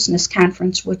consciousness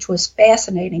conference, which was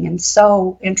fascinating and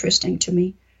so interesting to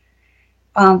me,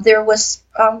 there was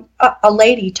a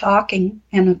lady talking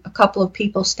and a couple of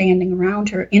people standing around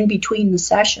her in between the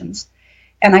sessions.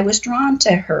 And I was drawn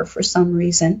to her for some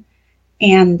reason.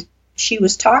 And she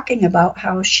was talking about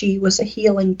how she was a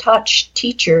healing touch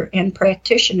teacher and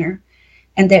practitioner,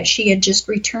 and that she had just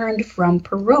returned from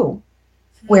Peru,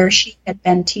 where she had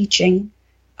been teaching,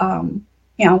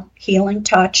 healing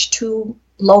touch to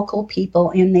local people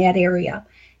in that area,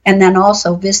 and then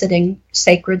also visiting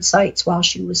sacred sites while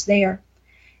she was there.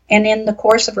 And in the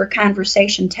course of her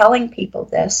conversation telling people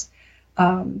this,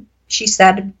 she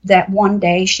said that one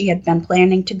day she had been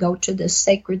planning to go to this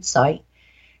sacred site,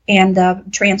 and the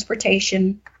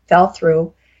transportation fell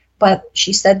through. But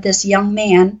she said this young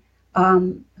man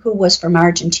who was from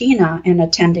Argentina and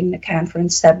attending the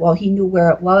conference said, well, he knew where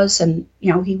it was, and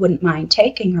he wouldn't mind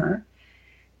taking her.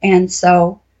 And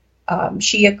so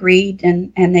she agreed,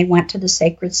 and they went to the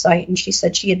sacred site. And she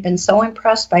said she had been so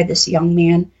impressed by this young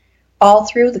man all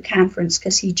through the conference,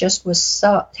 because he just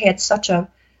had such a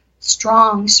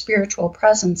strong spiritual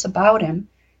presence about him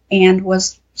and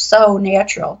was so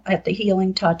natural at the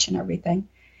healing touch and everything.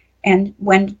 And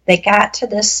when they got to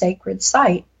this sacred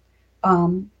site,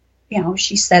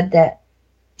 she said that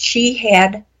she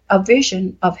had a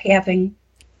vision of having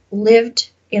lived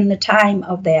in the time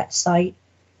of that site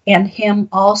and him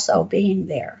also being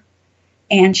there.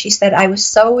 And she said, I was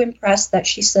so impressed that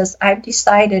she says, I've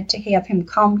decided to have him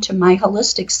come to my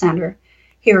holistic center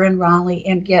here in Raleigh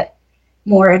and get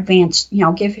more advanced,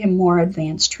 give him more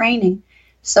advanced training.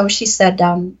 So she said,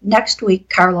 next week,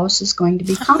 Carlos is going to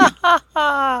be coming.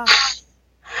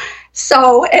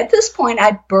 So at this point,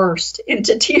 I burst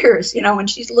into tears, and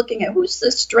she's looking at, who's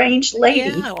this strange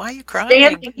lady why are you crying?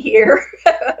 Standing here,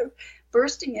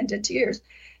 bursting into tears.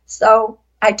 So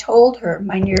I told her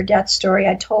my near-death story.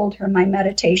 I told her my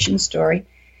meditation story.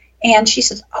 And she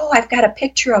says, I've got a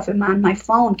picture of him on my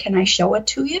phone. Can I show it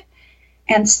to you?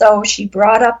 And so she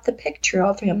brought up the picture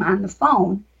of him on the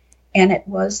phone, and it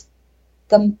was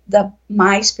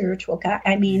my spiritual guide.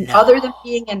 I mean, other than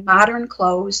being in modern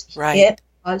clothes, It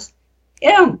was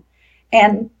him.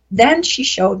 And then she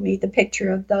showed me the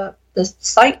picture of the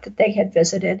site that they had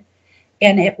visited,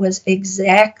 and it was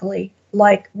exactly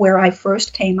like where I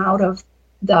first came out of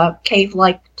the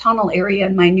cave-like tunnel area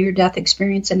in my near-death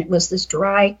experience, and it was this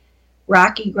dry,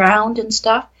 rocky ground and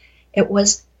stuff. It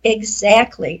was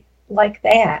exactly like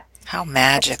that. How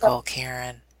magical,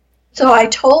 Karen. So I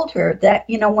told her that,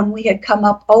 when we had come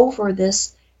up over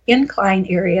this incline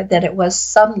area, that it was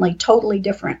suddenly totally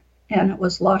different, and it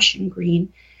was lush and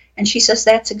green. And she says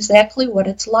that's exactly what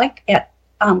it's like at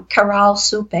Caral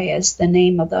Supe is the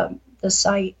name of the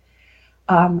site.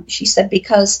 She said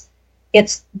because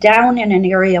it's down in an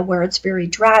area where it's very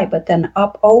dry, but then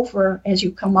up over, as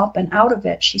you come up and out of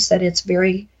it, she said it's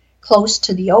very close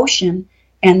to the ocean,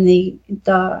 and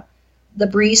the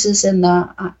breezes and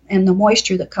the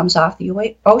moisture that comes off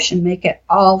the ocean make it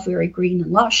all very green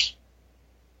and lush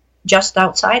just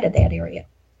outside of that area.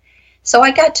 So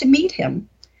I got to meet him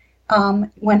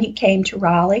when he came to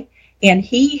Raleigh, and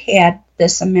he had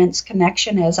this immense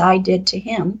connection as I did to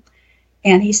him.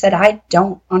 And he said, I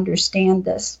don't understand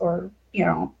this or,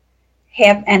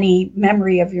 have any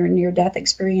memory of your near-death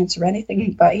experience or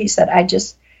anything. But he said,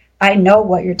 I know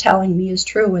what you're telling me is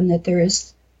true and that there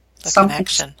is The something.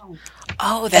 connection.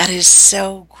 Oh, that is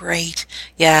so great.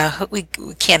 Yeah, we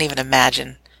can't even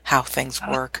imagine how things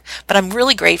work. But I'm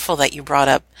really grateful that you brought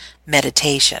up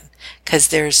meditation, because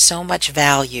there's so much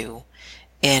value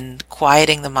in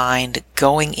quieting the mind,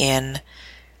 going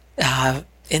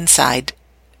inside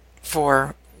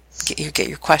for get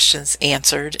your questions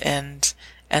answered, and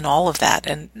all of that.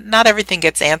 And not everything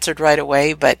gets answered right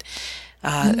away, but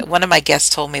one of my guests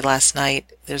told me last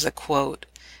night, there's a quote,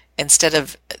 instead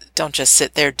of "don't just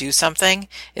sit there, do something,"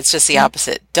 it's just the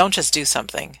opposite. Don't just do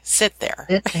something, sit there.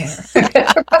 Sit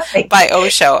there. Right. By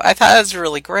Osho. I thought that was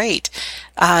really great.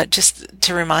 Just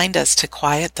to remind us to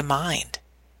quiet the mind.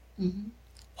 Mm-hmm.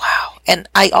 Wow. And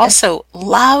I also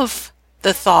love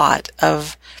the thought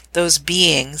of those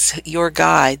beings, your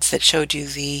guides that showed you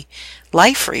the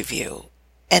life review,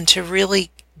 and to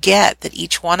really get that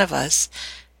each one of us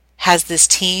has this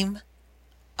team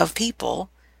of people.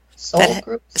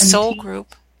 Soul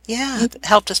group. Yeah. That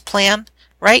helped us plan,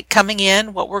 right? Coming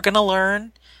in, what we're going to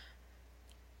learn.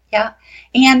 Yeah.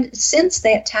 And since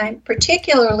that time,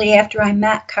 particularly after I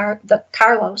met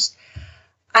Carlos,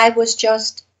 I was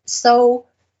just so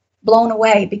blown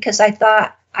away, because I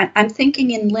thought, I'm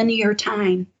thinking in linear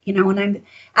time, and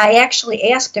I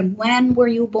actually asked him, when were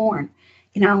you born?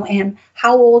 And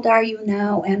how old are you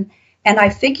now? And I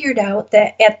figured out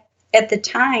that at the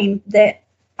time that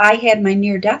I had my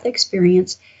near-death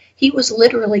experience, he was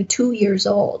literally 2 years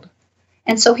old.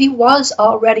 And so he was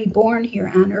already born here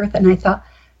on Earth. And I thought,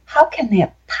 how can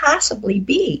that possibly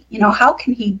be? How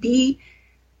can he be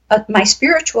my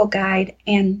spiritual guide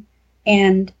and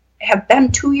have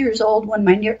been 2 years old when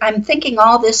I'm thinking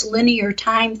all this linear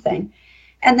time thing.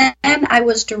 And then I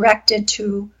was directed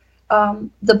to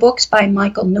the books by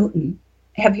Michael Newton.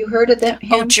 Have you heard of him?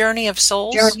 Oh, Journey of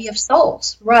Souls? Journey of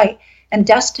Souls, right. And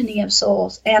Destiny of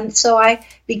Souls. And so I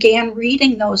began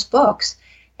reading those books.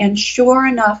 And sure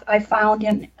enough, I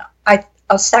found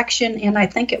a section, and I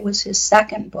think it was his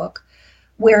second book,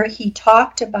 where he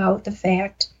talked about the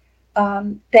fact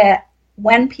that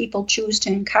when people choose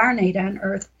to incarnate on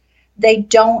Earth, they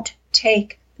don't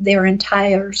take their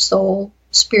entire soul,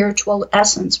 spiritual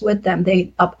essence with them.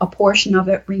 A portion of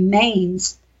it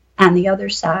remains on the other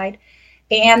side,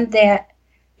 and that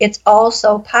it's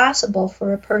also possible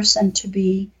for a person to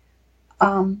be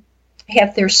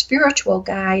have their spiritual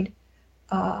guide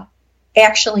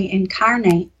actually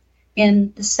incarnate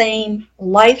in the same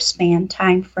lifespan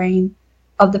time frame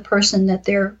of the person that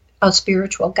they're a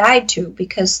spiritual guide to,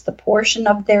 because the portion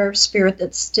of their spirit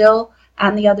that's still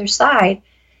on the other side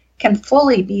can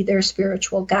fully be their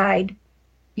spiritual guide,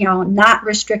 not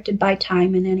restricted by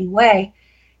time in any way.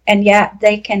 And yet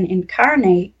they can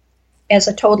incarnate as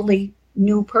a totally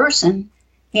new person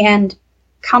and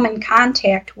come in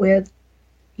contact with,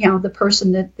 the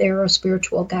person that they're a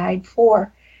spiritual guide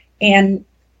for. And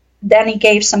then he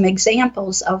gave some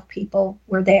examples of people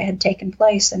where that had taken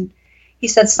place. And he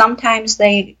said sometimes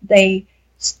they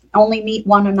only meet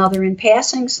one another in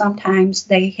passing. Sometimes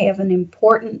they have an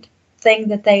important thing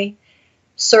that they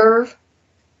serve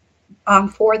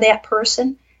for that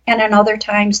person. And in other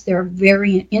times, they're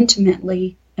very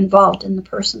intimately involved in the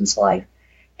person's life.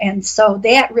 And so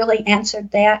that really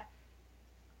answered that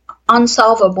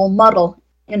unsolvable muddle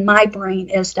in my brain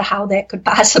as to how that could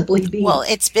possibly be. Well,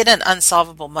 it's been an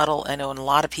unsolvable muddle, I know, in a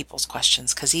lot of people's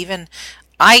questions, because even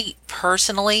I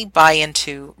personally buy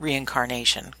into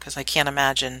reincarnation, because I can't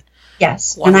imagine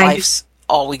one life's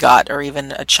all we got, or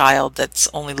even a child that's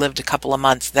only lived a couple of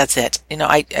months, that's it.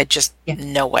 I just,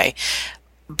 no way.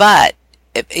 But,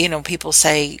 people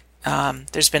say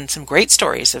there's been some great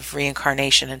stories of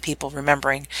reincarnation and people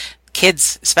remembering,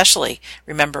 kids especially,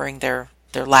 remembering their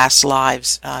last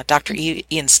lives. Dr.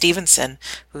 Ian Stevenson,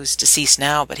 who's deceased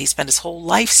now, but he spent his whole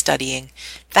life studying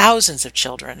thousands of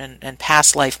children and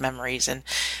past life memories and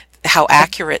how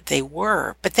accurate they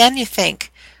were. But then you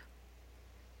think,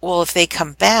 well, if they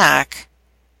come back,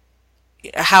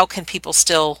 how can people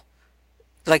still,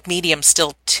 like mediums,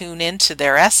 still tune into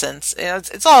their essence?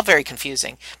 It's all very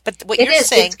confusing. But what you're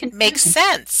saying makes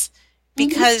sense,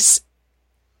 because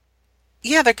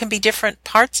there can be different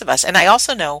parts of us. And I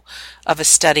also know of a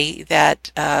study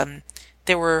that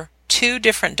there were two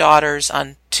different daughters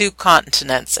on two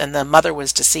continents, and the mother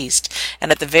was deceased.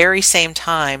 And at the very same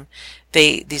time,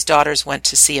 these daughters went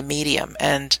to see a medium,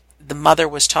 and the mother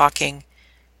was talking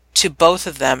to both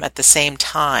of them at the same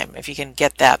time, if you can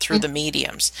get that through the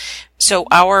mediums. So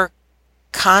our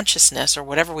consciousness, or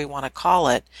whatever we want to call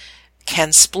it,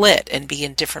 can split and be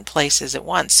in different places at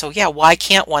once. So why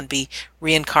can't one be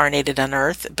reincarnated on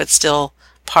Earth, but still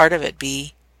part of it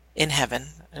be in heaven,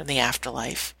 in the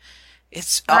afterlife?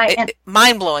 It's And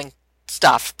mind-blowing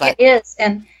stuff, it but is.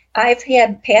 And I've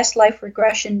had past life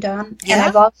regression done, and yeah.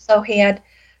 I've also had,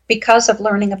 because of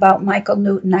learning about Michael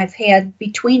Newton, I've had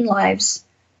between lives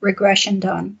regression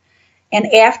done. And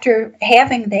after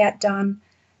having that done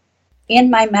in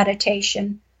my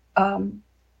meditation,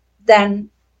 then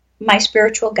my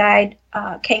spiritual guide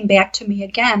came back to me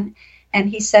again, and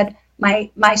he said,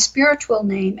 my spiritual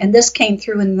name, and this came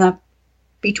through in the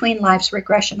between lives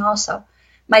regression also.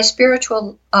 My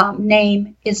spiritual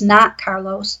name is not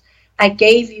Carlos. I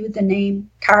gave you the name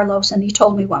Carlos, and he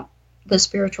told me what the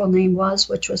spiritual name was,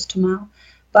 which was Tamal.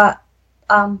 But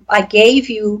I gave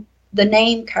you the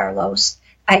name Carlos.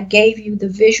 I gave you the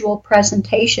visual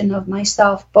presentation of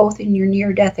myself, both in your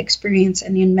near-death experience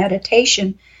and in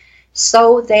meditation,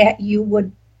 so that you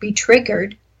would be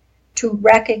triggered to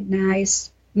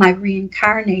recognize my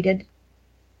reincarnated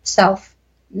self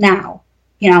now,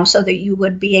 so that you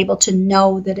would be able to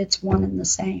know that it's one and the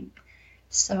same.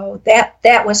 So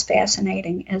that was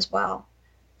fascinating as well.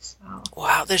 So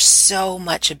Wow, there's so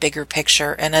much a bigger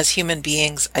picture, and as human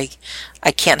beings,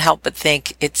 I can't help but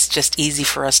think it's just easy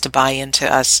for us to buy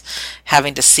into us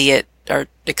having to see it or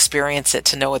experience it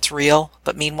to know it's real.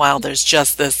 But meanwhile, there's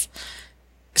just this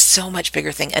so much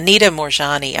bigger thing. Anita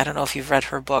Morjani, I don't know if you've read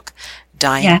her book,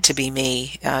 Dying to yes, Be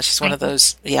Me. She's one of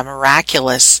those,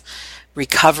 miraculous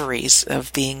recoveries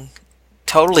of being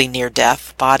totally near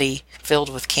death, body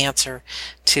filled with cancer,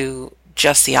 to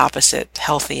just the opposite,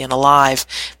 healthy and alive.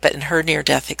 But in her near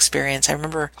death experience, I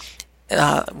remember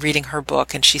reading her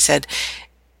book, and she said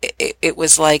it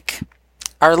was like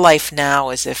our life now,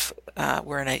 as if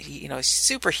we're in a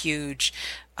super huge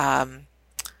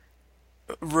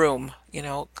room,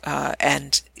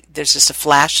 and there's just a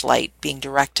flashlight being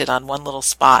directed on one little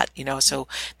spot, so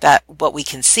that what we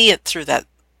can see it through the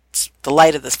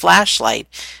light of this flashlight,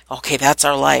 okay, that's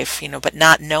our life, but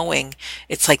not knowing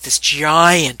it's like this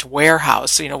giant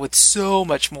warehouse, with so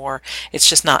much more. It's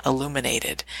just not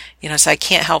illuminated, so I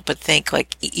can't help but think,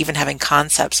 like, even having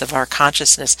concepts of our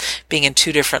consciousness being in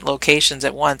two different locations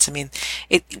at once. I mean,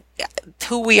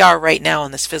 who we are right now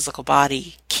in this physical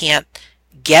body can't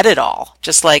get it all,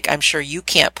 just like I'm sure you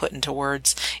can't put into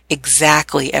words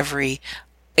exactly every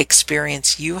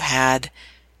experience you had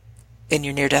in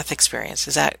your near-death experience.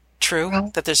 Is that true?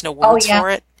 well, That there's no oh words yeah, for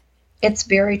it? it's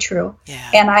very true.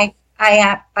 Yeah. And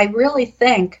I really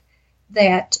think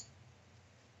that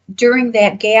during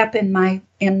that gap in my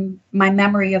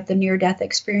memory of the near-death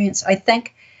experience, I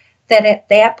think that at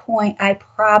that point I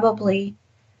probably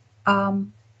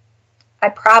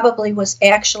was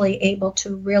actually able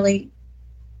to really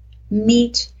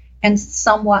meet and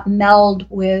somewhat meld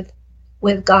with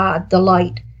God, the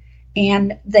light,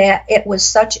 and that it was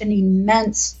such an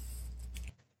immense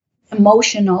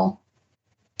emotional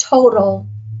total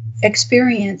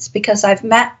experience, because I've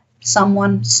met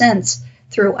someone since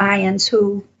through IANS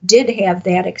who did have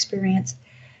that experience,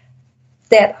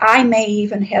 that I may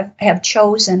even have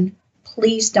chosen,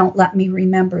 please don't let me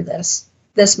remember this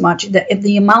much.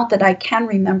 The amount that I can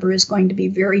remember is going to be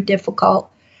very difficult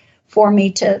for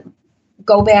me to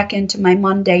go back into my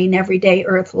mundane, everyday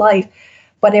earth life.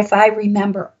 But if I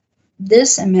remember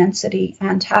this immensity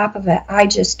on top of it, I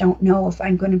just don't know if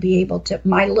I'm going to be able to,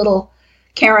 my little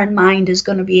Karen mind is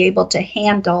going to be able to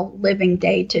handle living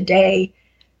day to day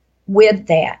with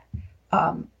that.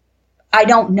 I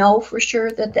don't know for sure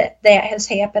that has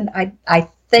happened. I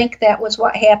think that was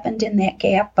what happened in that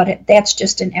gap, but that's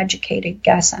just an educated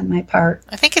guess on my part.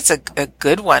 I think it's a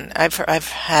good one. I've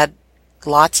had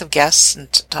lots of guests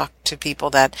and talked to people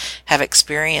that have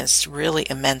experienced really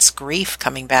immense grief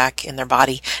coming back in their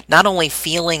body, not only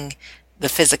feeling the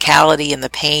physicality and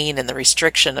the pain and the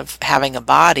restriction of having a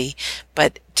body,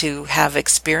 but to have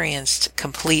experienced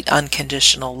complete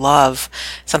unconditional love,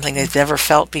 something they've never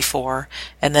felt before,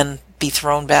 and then be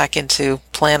thrown back into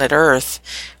planet Earth,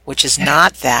 which is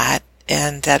not that,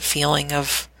 and that feeling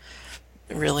of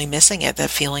really missing it, that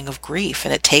feeling of grief.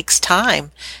 And it takes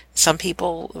time. Some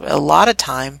people, a lot of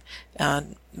time,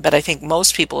 but I think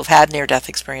most people who've had near-death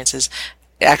experiences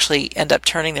actually end up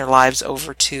turning their lives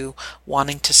over to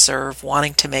wanting to serve,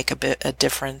 wanting to make a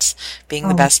difference, being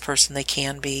the best person they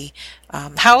can be.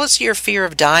 How is your fear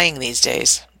of dying these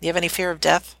days? Do you have any fear of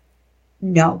death?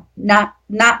 No, not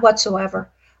whatsoever.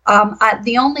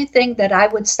 The only thing that I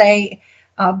would say,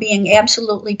 being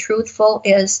absolutely truthful,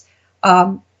 is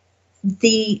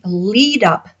the lead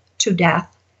up to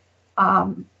death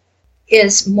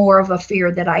is more of a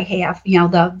fear that I have.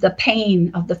 The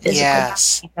pain of the physical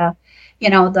Yes. body,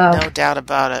 No doubt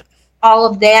about it. all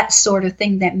of that sort of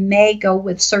thing that may go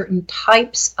with certain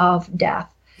types of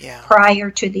death Yeah. prior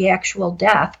to the actual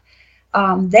death.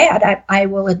 that I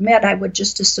will admit I would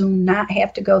just as soon not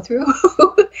have to go through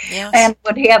Yes. and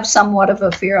would have somewhat of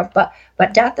a fear of, but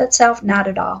death itself, not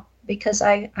at all, because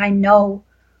I know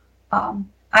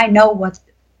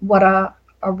what a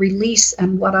release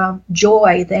and what a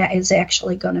joy that is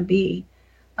actually going to be.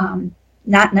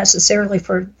 Not necessarily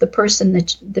for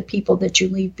the people that you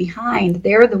leave behind.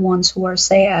 They're the ones who are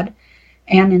sad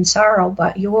and in sorrow,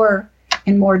 but you're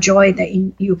in more joy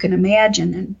than you can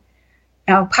imagine. And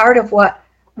now part of what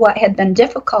had been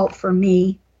difficult for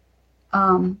me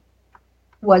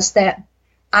was that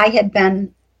I had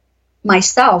been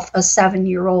myself a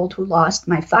 7-year-old who lost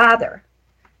my father.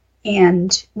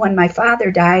 And when my father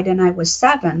died and I was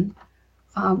 7,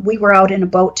 we were out in a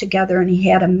boat together, and he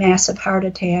had a massive heart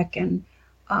attack. And,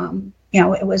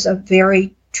 it was a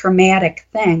very traumatic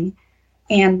thing.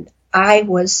 And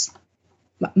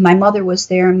my mother was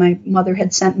there, and my mother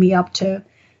had sent me up to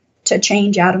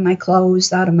change out of my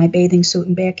clothes, out of my bathing suit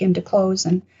and back into clothes.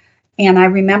 And I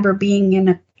remember being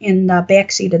in the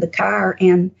back seat of the car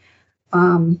and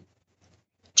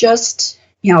just,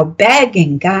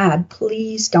 begging God,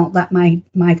 please don't let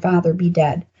my father be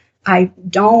dead. I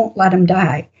don't let him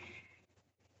die.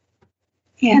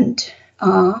 And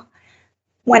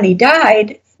when he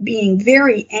died, being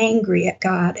very angry at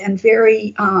God and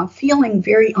very feeling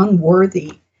very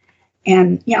unworthy.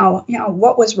 And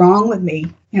what was wrong with me?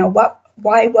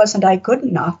 Why wasn't I good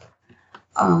enough?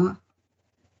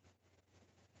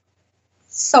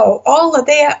 So all of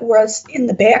that was in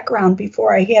the background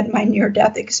before I had my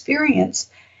near-death experience.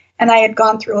 And I had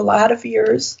gone through a lot of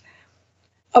years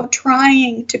of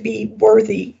trying to be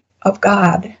worthy of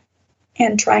God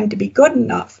and trying to be good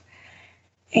enough.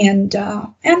 And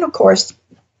of course,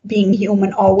 being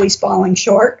human, always falling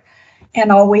short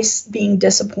and always being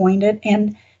disappointed.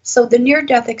 And so the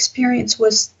near-death experience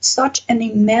was such an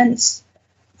immense,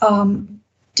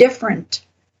 different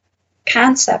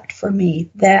concept for me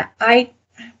that I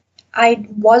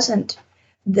wasn't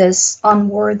this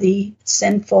unworthy,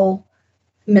 sinful,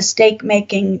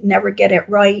 mistake-making, never get it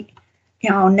right,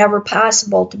 never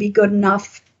possible to be good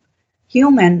enough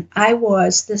human. I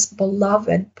was this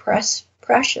beloved,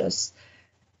 precious,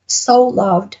 so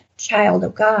loved child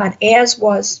of God, as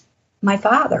was my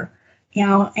father,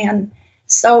 and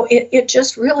so it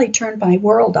just really turned my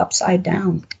world upside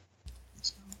down.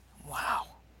 Wow.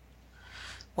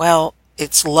 Well,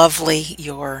 it's lovely,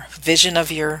 your vision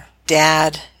of your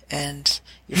dad and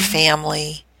your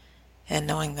family, and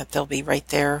knowing that they'll be right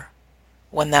there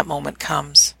when that moment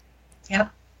comes. Yep.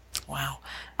 Wow.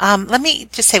 Let me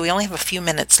just say, we only have a few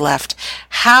minutes left.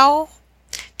 How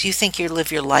do you think you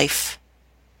live your life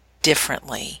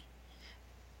differently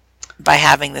by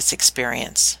having this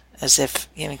experience? As if,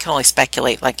 you can only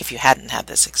speculate, like if you hadn't had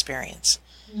this experience.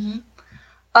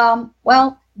 Mm-hmm.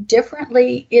 Well,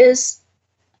 differently is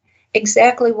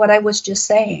exactly what I was just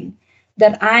saying,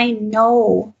 that I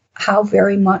know how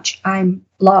very much I'm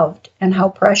loved and how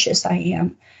precious I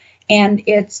am, and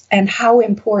how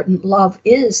important love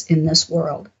is in this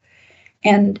world,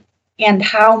 and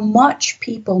how much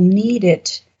people need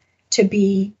it to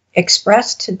be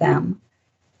expressed to them,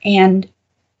 and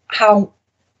how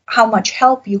much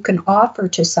help you can offer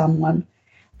to someone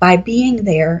by being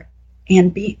there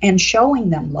and showing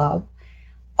them love.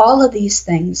 All of these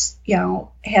things,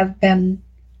 have been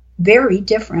very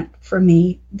different for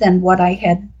me than what I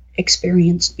had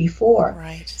experienced before.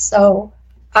 Right. So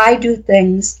I do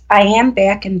things, I am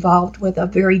back involved with a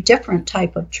very different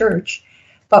type of church,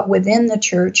 but within the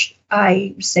church,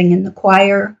 I sing in the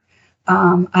choir,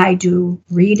 I do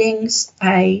readings,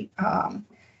 I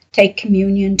take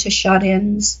communion to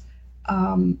shut-ins.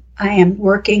 I am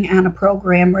working on a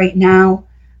program right now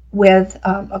with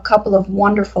a couple of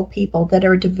wonderful people that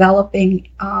are developing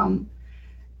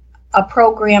a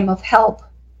program of help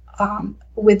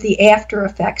with the after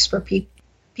effects for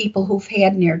people who've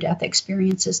had near-death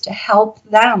experiences, to help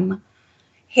them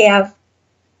have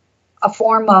a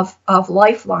form of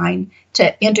lifeline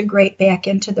to integrate back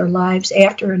into their lives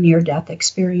after a near-death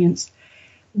experience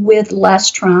with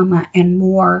less trauma and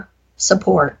more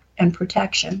support and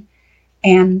protection,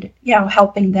 and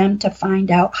helping them to find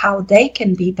out how they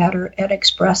can be better at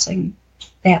expressing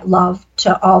that love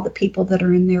to all the people that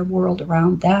are in their world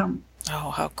around them.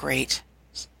 Oh, how great.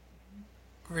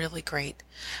 Really great.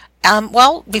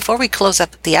 Well, before we close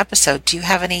up the episode, do you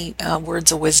have any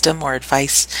words of wisdom or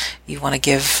advice you want to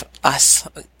give us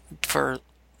for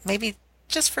maybe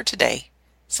just for today?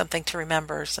 Something to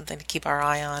remember, something to keep our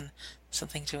eye on,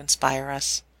 something to inspire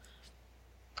us?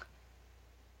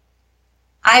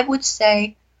 I would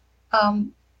say,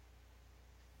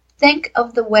 think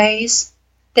of the ways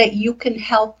that you can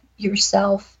help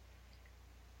yourself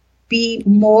be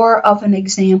more of an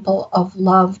example of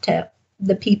love to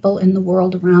the people in the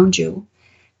world around you.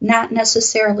 Not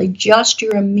necessarily just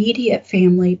your immediate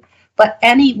family, but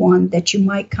anyone that you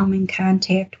might come in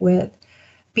contact with.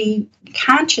 Be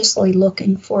consciously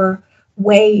looking for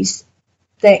ways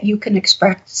that you can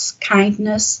express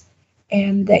kindness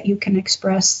and that you can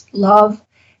express love,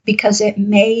 because it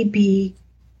may be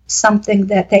something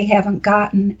that they haven't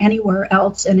gotten anywhere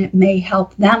else, and it may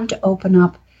help them to open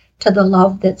up to the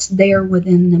love that's there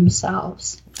within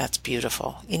themselves. That's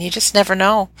beautiful. And you just never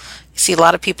know. You see a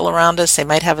lot of people around us, they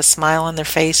might have a smile on their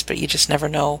face, but you just never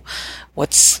know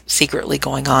what's secretly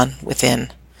going on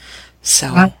within.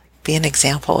 So be an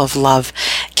example of love.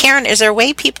 Karen, is there a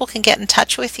way people can get in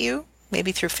touch with you?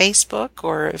 Maybe through Facebook,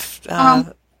 or if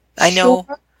I know.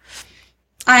 Sure.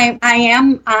 I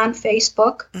am on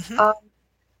Facebook,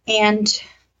 and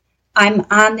I'm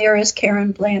on there as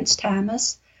Karen Blance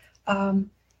Thomas.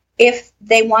 If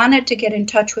they wanted to get in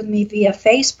touch with me via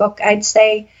Facebook, I'd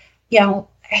say,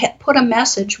 put a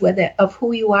message with it of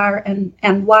who you are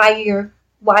and why you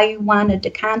wanted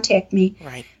to contact me.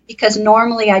 Right. Because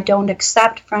normally I don't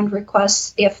accept friend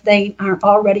requests if they aren't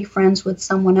already friends with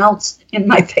someone else in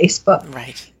my Facebook.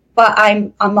 Right. But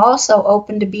I'm also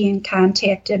open to being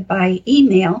contacted by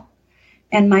email,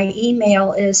 and my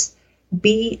email is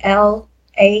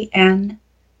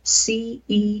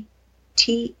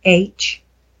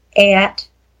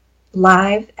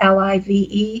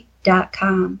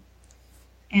blanceth@live.com.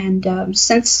 And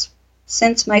since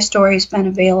my story's been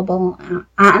available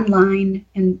online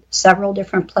in several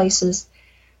different places,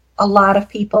 a lot of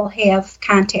people have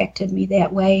contacted me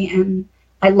that way, and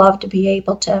I love to be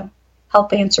able to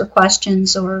help answer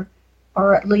questions or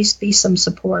at least be some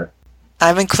support.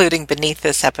 I'm including beneath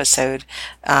this episode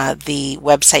the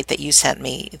website that you sent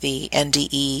me, the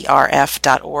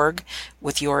nderf.org,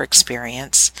 with your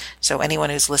experience. So anyone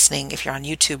who's listening, if you're on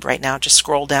YouTube right now, just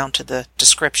scroll down to the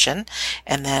description,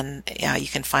 and then you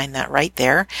can find that right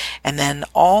there. And then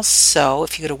also,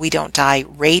 if you go to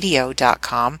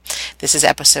WeDon'tDieRadio.com, this is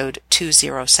episode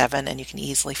 207, and you can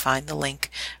easily find the link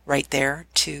right there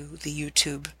to the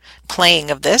YouTube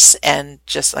playing of this. And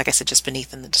just like I said, just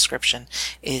beneath in the description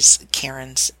is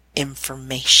Karen's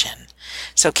information.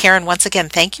 So Karen, once again,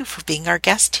 thank you for being our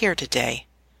guest here today.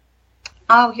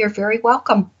 Oh, you're very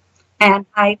welcome. And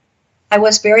I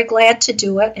was very glad to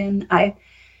do it, and I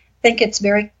think it's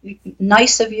very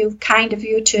nice of you, kind of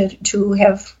you, to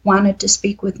have wanted to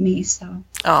speak with me. So.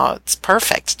 Oh, it's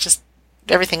perfect. Just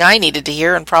everything I needed to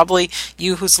hear, and probably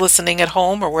you who's listening at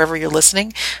home or wherever you're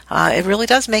listening. It really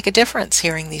does make a difference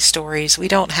hearing these stories. We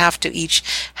don't have to each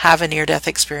have a near-death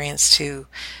experience to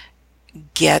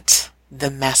get the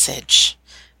message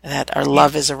that our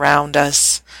love is around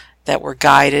us, that we're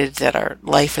guided, that our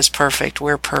life is perfect,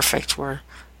 we're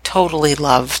totally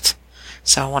loved.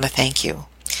 So I want to thank you.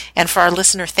 And for our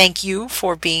listener, thank you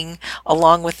for being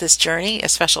along with this journey. A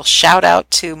special shout out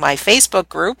to my Facebook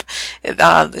group. They've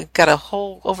got a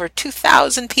whole over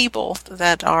 2,000 people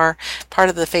that are part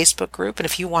of the Facebook group. And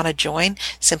if you want to join,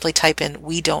 simply type in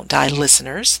We Don't Die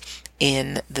Listeners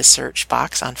in the search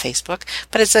box on Facebook.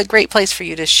 But it's a great place for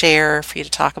you to share, for you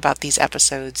to talk about these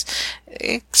episodes,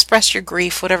 express your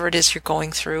grief, whatever it is you're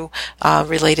going through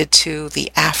related to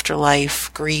the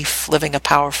afterlife, grief, living a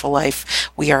powerful life.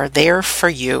 We are there for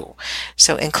you.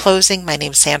 So in closing, my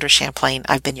name is Sandra Champlain.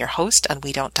 I've been your host on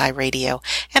We Don't Die Radio,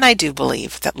 and I do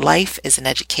believe that life is an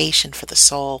education for the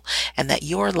soul, and that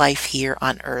your life here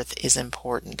on earth is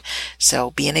important.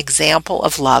 So be an example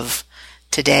of love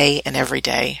today and every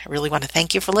day. I really want to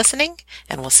thank you for listening,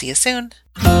 and we'll see you soon.